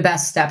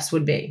best steps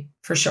would be,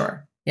 for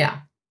sure. Yeah.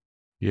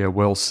 Yeah,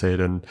 well said.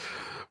 And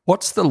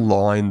what's the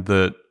line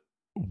that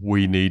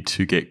we need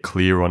to get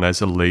clear on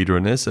as a leader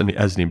and as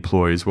an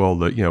employee as well,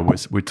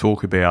 that, we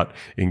talk about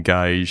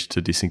engaged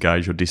to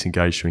disengage or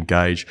disengaged to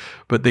engage,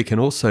 but there can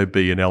also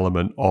be an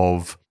element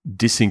of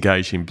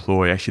disengaged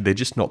employee. Actually, they're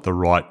just not the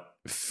right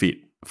fit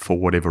for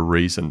whatever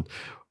reason.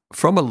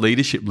 From a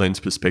leadership lens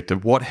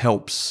perspective, what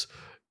helps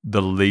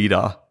the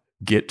leader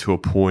get to a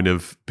point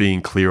of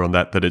being clear on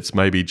that it's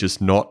maybe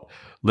just not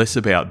less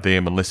about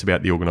them and less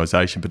about the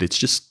organization, but it's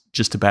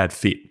just a bad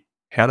fit?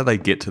 How do they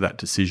get to that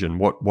decision?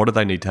 What do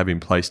they need to have in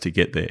place to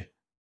get there?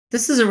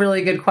 This is a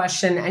really good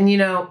question. And,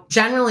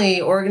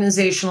 generally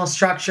organizational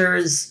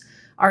structures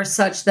are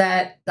such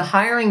that the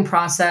hiring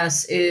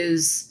process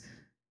is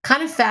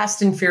kind of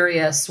fast and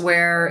furious,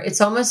 where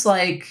it's almost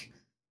like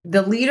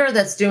the leader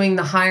that's doing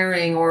the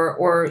hiring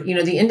or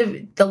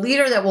the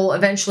leader that will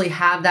eventually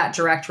have that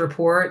direct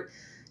report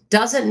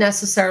doesn't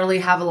necessarily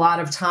have a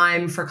lot of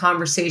time for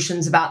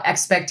conversations about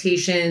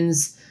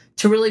expectations,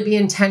 to really be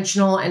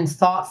intentional and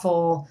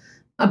thoughtful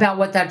about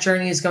what that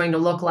journey is going to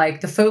look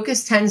like. The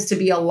focus tends to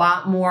be a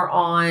lot more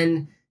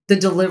on the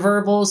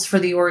deliverables for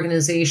the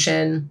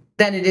organization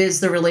than it is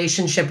the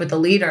relationship with the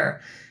leader.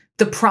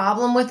 The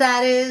problem with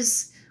that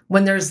is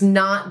when there's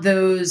not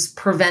those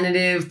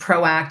preventative,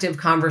 proactive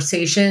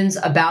conversations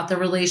about the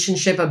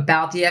relationship,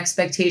 about the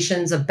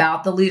expectations,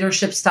 about the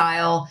leadership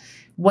style,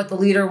 what the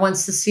leader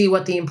wants to see,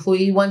 what the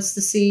employee wants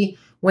to see.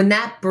 When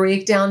that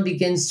breakdown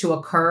begins to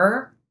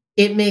occur,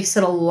 it makes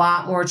it a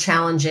lot more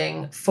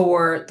challenging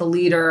for the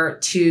leader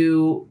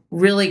to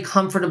really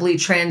comfortably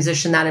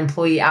transition that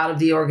employee out of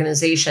the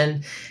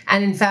organization.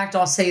 And in fact,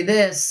 I'll say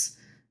this,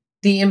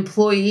 the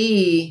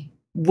employee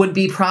would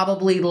be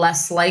probably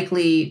less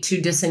likely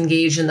to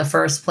disengage in the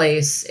first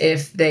place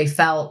if they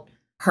felt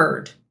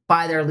heard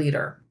by their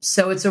leader.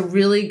 So it's a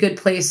really good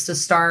place to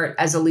start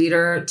as a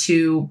leader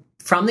to,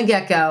 from the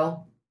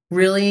get-go,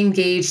 really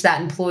engage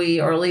that employee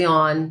early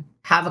on,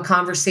 have a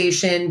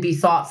conversation, be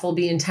thoughtful,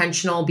 be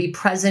intentional, be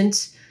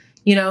present.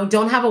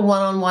 Don't have a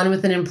one-on-one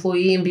with an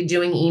employee and be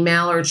doing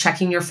email or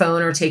checking your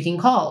phone or taking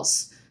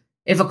calls.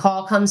 If a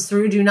call comes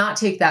through, do not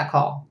take that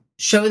call.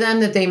 Show them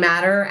that they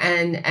matter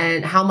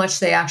and how much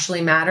they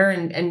actually matter,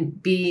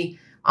 and be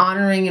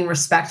honoring and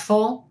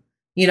respectful,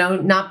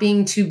 not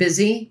being too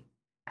busy.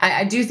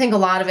 I do think a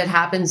lot of it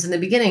happens in the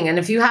beginning. And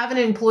if you have an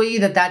employee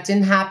that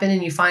didn't happen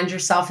and you find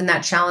yourself in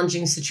that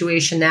challenging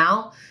situation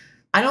now,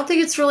 I don't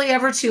think it's really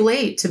ever too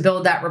late to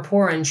build that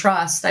rapport and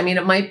trust. I mean,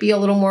 it might be a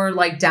little more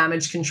like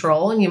damage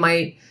control and you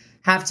might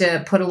have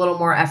to put a little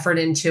more effort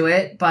into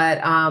it. But,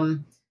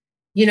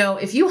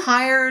 if you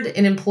hired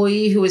an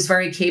employee who is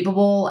very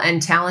capable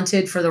and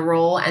talented for the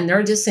role and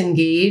they're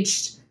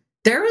disengaged,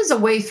 there is a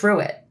way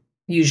through it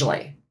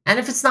usually. And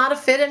if it's not a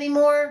fit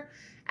anymore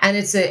and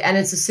it's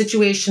a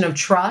situation of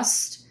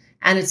trust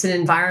and it's an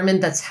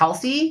environment that's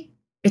healthy,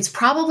 it's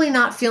probably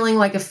not feeling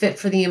like a fit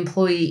for the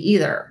employee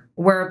either,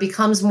 where it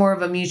becomes more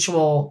of a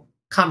mutual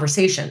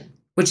conversation,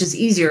 which is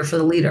easier for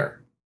the leader.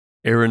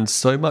 Erin,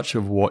 so much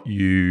of what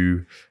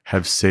you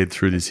have said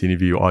through this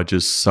interview, I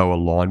just so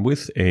align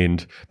with,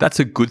 and that's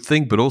a good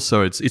thing. But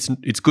also,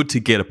 it's good to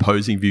get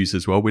opposing views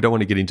as well. We don't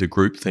want to get into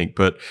groupthink,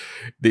 but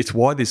it's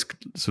why this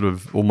sort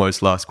of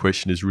almost last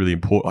question is really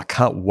important. I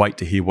can't wait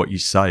to hear what you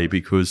say,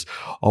 because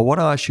I want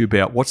to ask you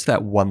about what's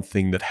that one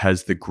thing that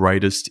has the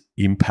greatest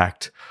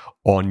impact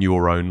on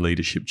your own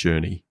leadership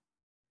journey.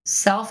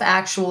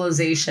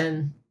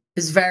 Self-actualization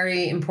is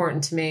very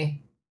important to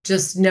me.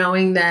 Just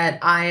knowing that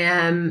I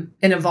am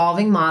an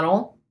evolving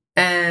model,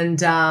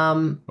 and I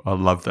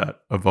love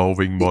that,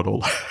 evolving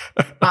model.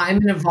 I'm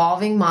an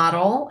evolving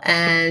model,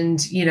 and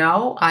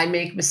I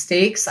make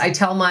mistakes. I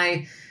tell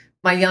my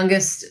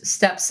youngest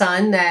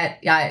stepson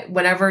that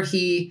whenever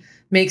he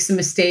makes a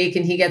mistake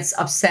and he gets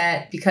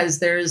upset because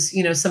there's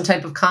some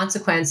type of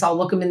consequence, I'll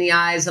look him in the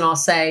eyes and I'll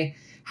say,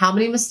 "How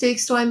many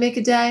mistakes do I make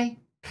a day?"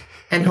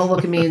 And he'll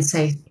look at me and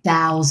say,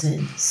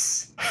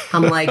 "Thousands."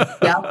 I'm like,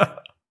 "Yep.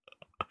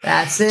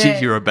 That's it.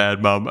 Geez, you're a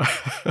bad mom."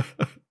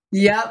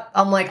 Yep.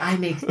 I'm like, I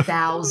make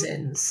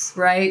thousands,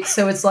 right?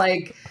 So it's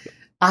like,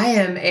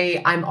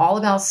 I'm all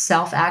about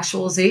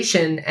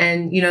self-actualization.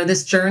 And,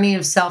 this journey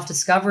of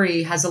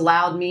self-discovery has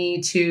allowed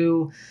me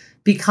to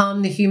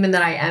become the human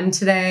that I am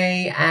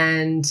today.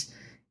 And,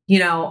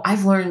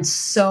 I've learned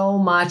so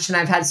much and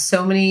I've had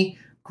so many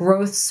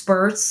growth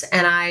spurts.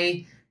 And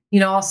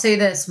I'll say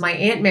this, my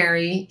Aunt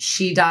Mary,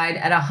 she died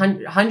at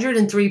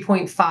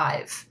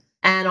 103.5.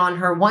 And on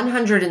her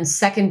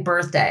 102nd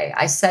birthday,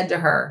 I said to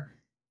her,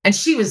 and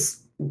she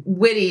was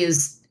witty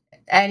as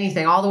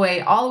anything, all the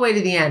way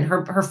to the end.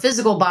 Her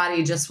physical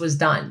body just was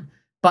done,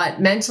 but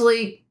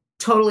mentally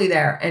totally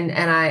there.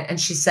 And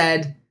she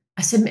said,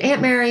 I said,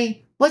 "Aunt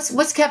Mary,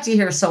 what's kept you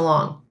here so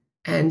long?"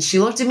 And she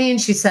looked at me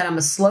and she said, "I'm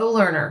a slow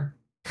learner.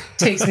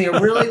 Takes me a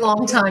really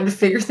long time to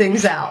figure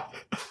things out."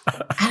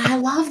 And I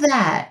love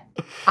that.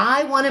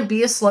 I want to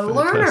be a slow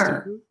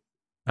learner.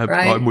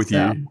 Right? I'm with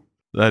you.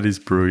 That is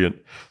brilliant.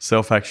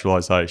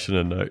 Self-actualization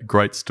and a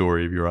great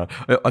story of your own.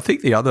 I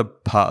think the other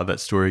part of that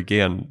story,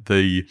 again,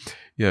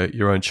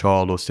 your own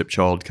child or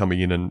stepchild coming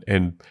in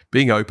and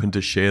being open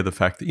to share the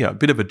fact that, a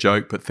bit of a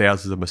joke, but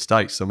thousands of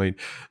mistakes. I mean,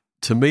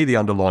 to me, the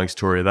underlying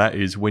story of that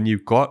is when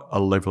you've got a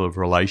level of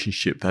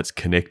relationship that's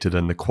connected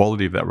and the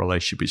quality of that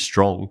relationship is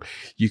strong,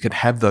 you can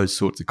have those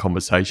sorts of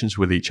conversations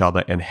with each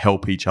other and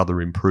help each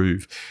other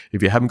improve.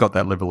 If you haven't got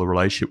that level of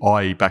relationship,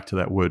 i.e. back to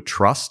that word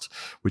trust,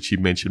 which you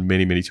mentioned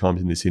many, many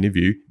times in this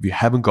interview, if you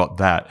haven't got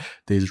that,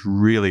 there's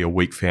really a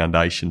weak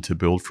foundation to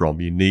build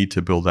from. You need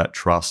to build that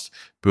trust,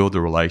 build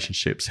the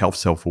relationships, have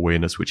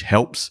self-awareness, which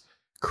helps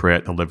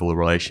create the level of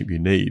relationship you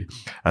need.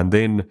 And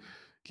then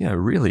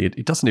really,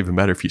 it doesn't even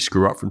matter if you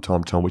screw up from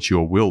time to time, which you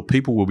will.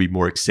 People will be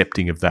more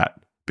accepting of that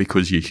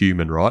because you're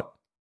human, right?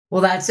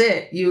 Well, that's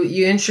it.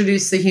 You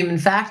introduce the human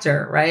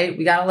factor, right?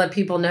 We got to let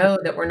people know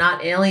that we're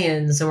not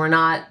aliens and we're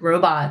not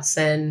robots,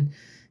 and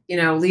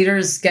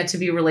leaders get to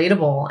be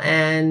relatable,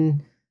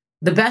 and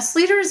the best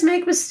leaders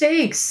make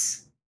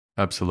mistakes.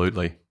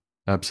 Absolutely.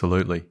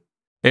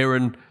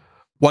 Erin,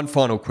 one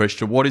final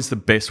question. What is the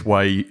best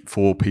way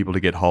for people to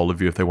get hold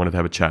of you if they wanted to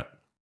have a chat?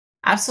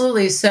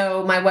 Absolutely.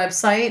 So my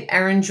website,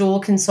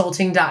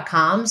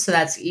 erinjewellconsulting.com. So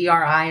that's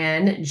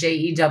ERINJEWELL,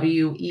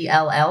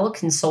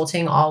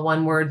 consulting, all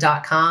one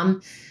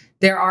word.com.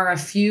 There are a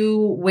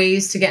few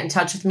ways to get in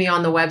touch with me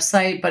on the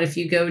website, but if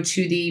you go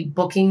to the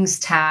bookings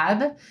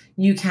tab,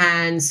 you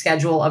can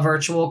schedule a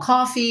virtual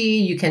coffee,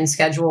 you can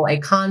schedule a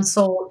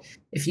consult.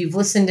 If you've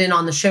listened in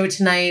on the show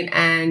tonight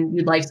and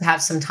you'd like to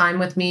have some time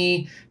with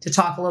me to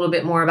talk a little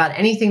bit more about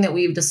anything that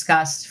we've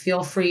discussed,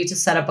 feel free to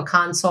set up a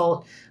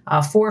consult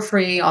for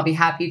free. I'll be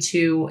happy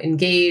to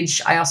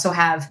engage. I also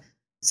have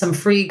some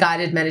free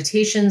guided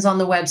meditations on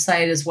the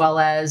website, as well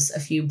as a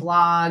few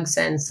blogs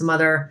and some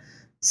other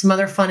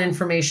fun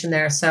information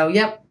there. So,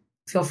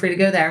 feel free to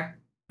go there.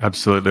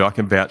 Absolutely. I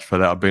can vouch for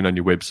that. I've been on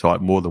your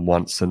website more than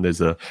once, and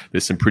there's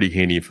some pretty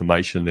handy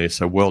information there.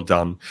 So well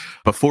done.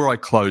 Before I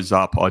close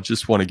up, I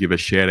just want to give a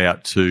shout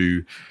out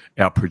to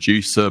our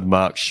producer,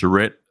 Mark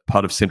Charette,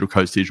 part of Central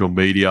Coast Digital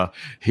Media.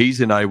 He's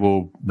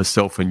enabled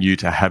myself and you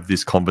to have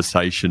this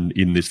conversation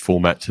in this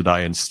format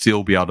today and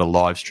still be able to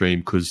live stream,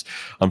 because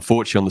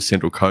unfortunately on the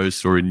Central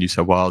Coast or in New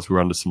South Wales, we're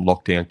under some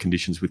lockdown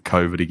conditions with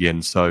COVID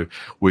again. So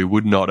we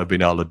would not have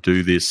been able to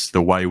do this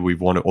the way we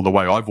wanted, or the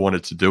way I've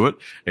wanted to do it,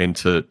 and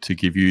to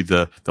give you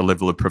the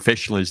level of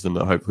professionalism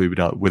that hopefully we've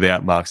done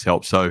without Mark's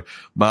help. So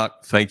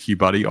Mark, thank you,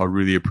 buddy. I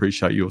really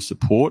appreciate your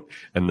support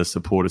and the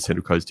support of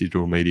Central Coast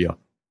Digital Media.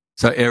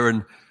 So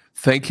Erin,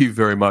 thank you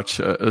very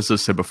much. As I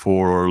said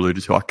before or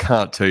alluded to, I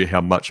can't tell you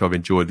how much I've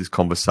enjoyed this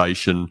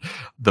conversation.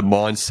 The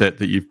mindset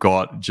that you've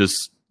got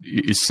just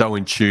is so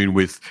in tune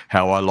with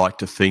how I like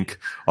to think.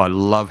 I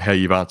love how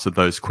you've answered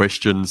those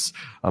questions.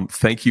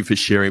 Thank you for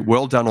sharing.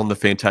 Well done on the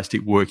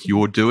fantastic work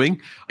you're doing,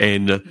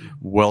 and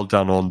well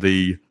done on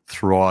the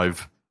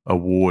Thrive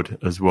Award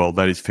as well.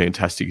 That is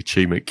fantastic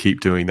achievement.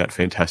 Keep doing that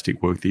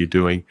fantastic work that you're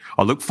doing.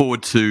 I look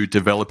forward to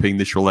developing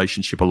this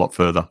relationship a lot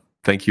further.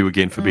 Thank you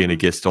again for being a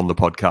guest on the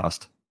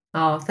podcast.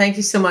 Oh, thank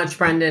you so much,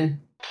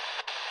 Brendan.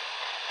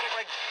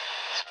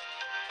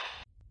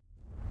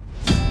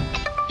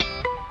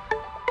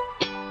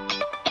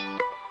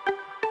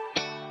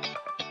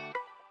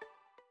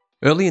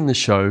 Early in the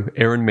show,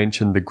 Erin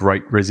mentioned the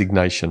Great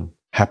Resignation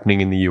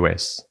happening in the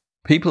US.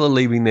 People are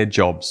leaving their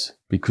jobs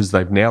because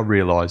they've now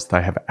realised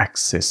they have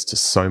access to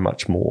so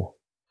much more.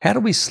 How do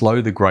we slow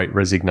the Great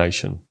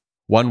Resignation?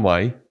 One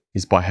way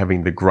is by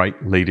having the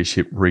Great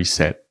Leadership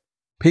Reset.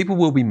 People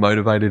will be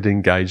motivated and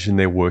engaged in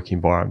their work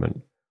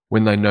environment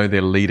when they know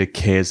their leader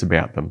cares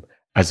about them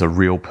as a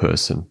real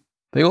person.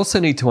 They also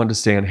need to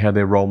understand how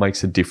their role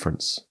makes a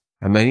difference,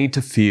 and they need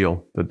to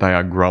feel that they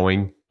are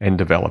growing and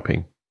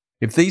developing.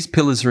 If these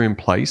pillars are in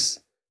place,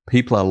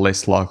 people are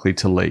less likely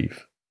to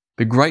leave.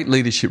 The Great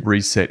Leadership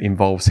Reset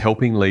involves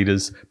helping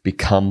leaders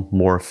become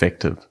more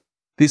effective.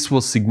 This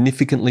will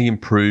significantly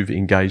improve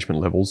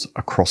engagement levels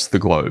across the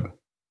globe.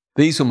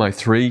 These were my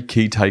 3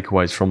 key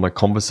takeaways from my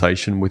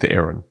conversation with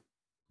Erin.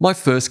 My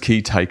first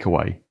key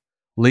takeaway: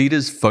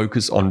 leaders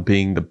focus on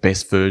being the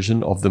best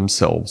version of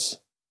themselves.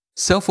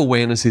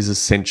 Self-awareness is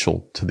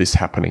essential to this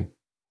happening.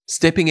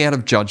 Stepping out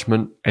of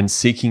judgment and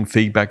seeking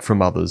feedback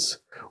from others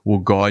will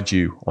guide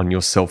you on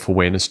your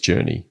self-awareness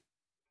journey.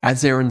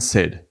 As Erin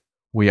said,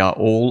 we are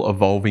all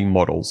evolving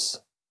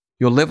models.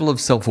 Your level of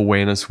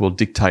self-awareness will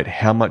dictate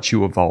how much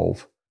you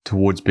evolve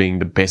towards being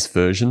the best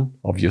version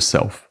of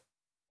yourself.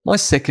 My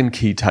second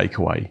key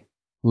takeaway: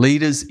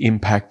 leaders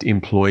impact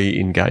employee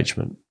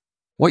engagement.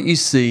 What you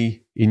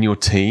see in your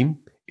team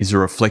is a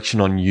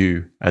reflection on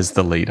you as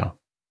the leader.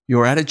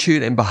 Your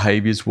attitude and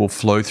behaviours will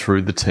flow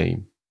through the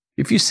team.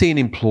 If you see an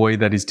employee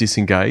that is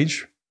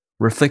disengaged,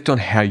 reflect on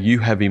how you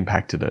have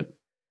impacted it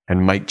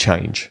and make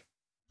change.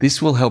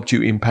 This will help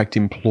you impact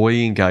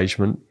employee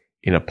engagement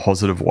in a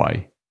positive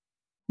way.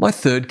 My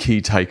third key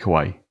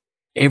takeaway: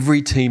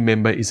 every team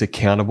member is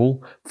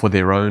accountable for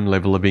their own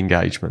level of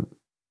engagement.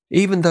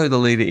 Even though the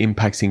leader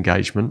impacts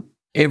engagement,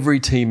 every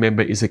team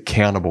member is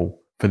accountable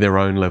for their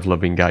own level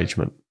of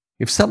engagement.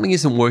 If something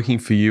isn't working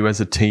for you as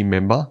a team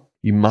member,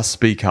 you must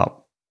speak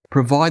up.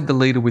 Provide the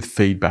leader with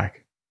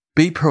feedback.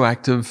 Be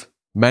proactive,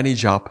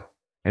 manage up,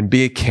 and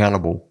be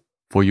accountable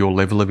for your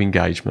level of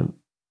engagement.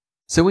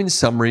 So in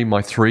summary,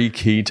 my 3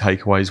 key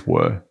takeaways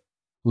were: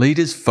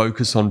 leaders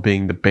focus on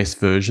being the best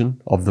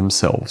version of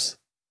themselves.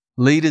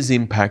 Leaders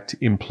impact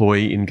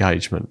employee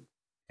engagement,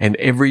 and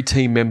every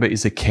team member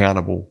is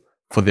accountable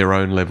for their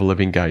own level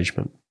of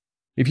engagement.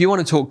 If you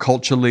want to talk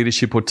culture,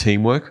 leadership, or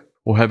teamwork,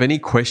 or have any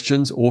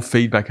questions or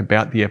feedback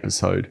about the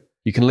episode,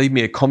 you can leave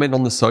me a comment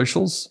on the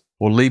socials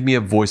or leave me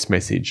a voice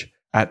message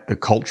at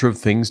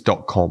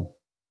thecultureofthings.com.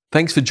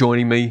 Thanks for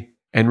joining me,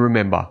 and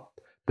remember,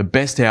 the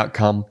best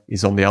outcome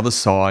is on the other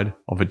side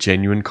of a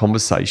genuine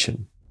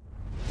conversation.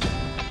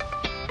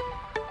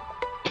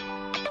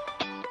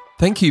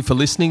 Thank you for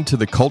listening to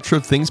the Culture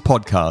of Things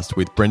podcast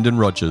with Brendan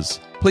Rogers.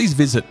 Please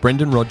visit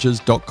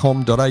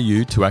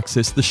brendanrogers.com.au to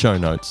access the show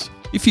notes.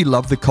 If you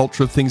love the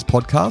Culture of Things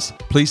podcast,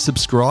 please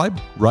subscribe,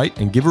 rate,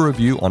 and give a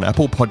review on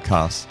Apple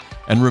Podcasts.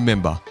 And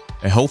remember,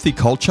 a healthy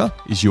culture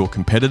is your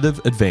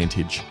competitive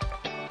advantage.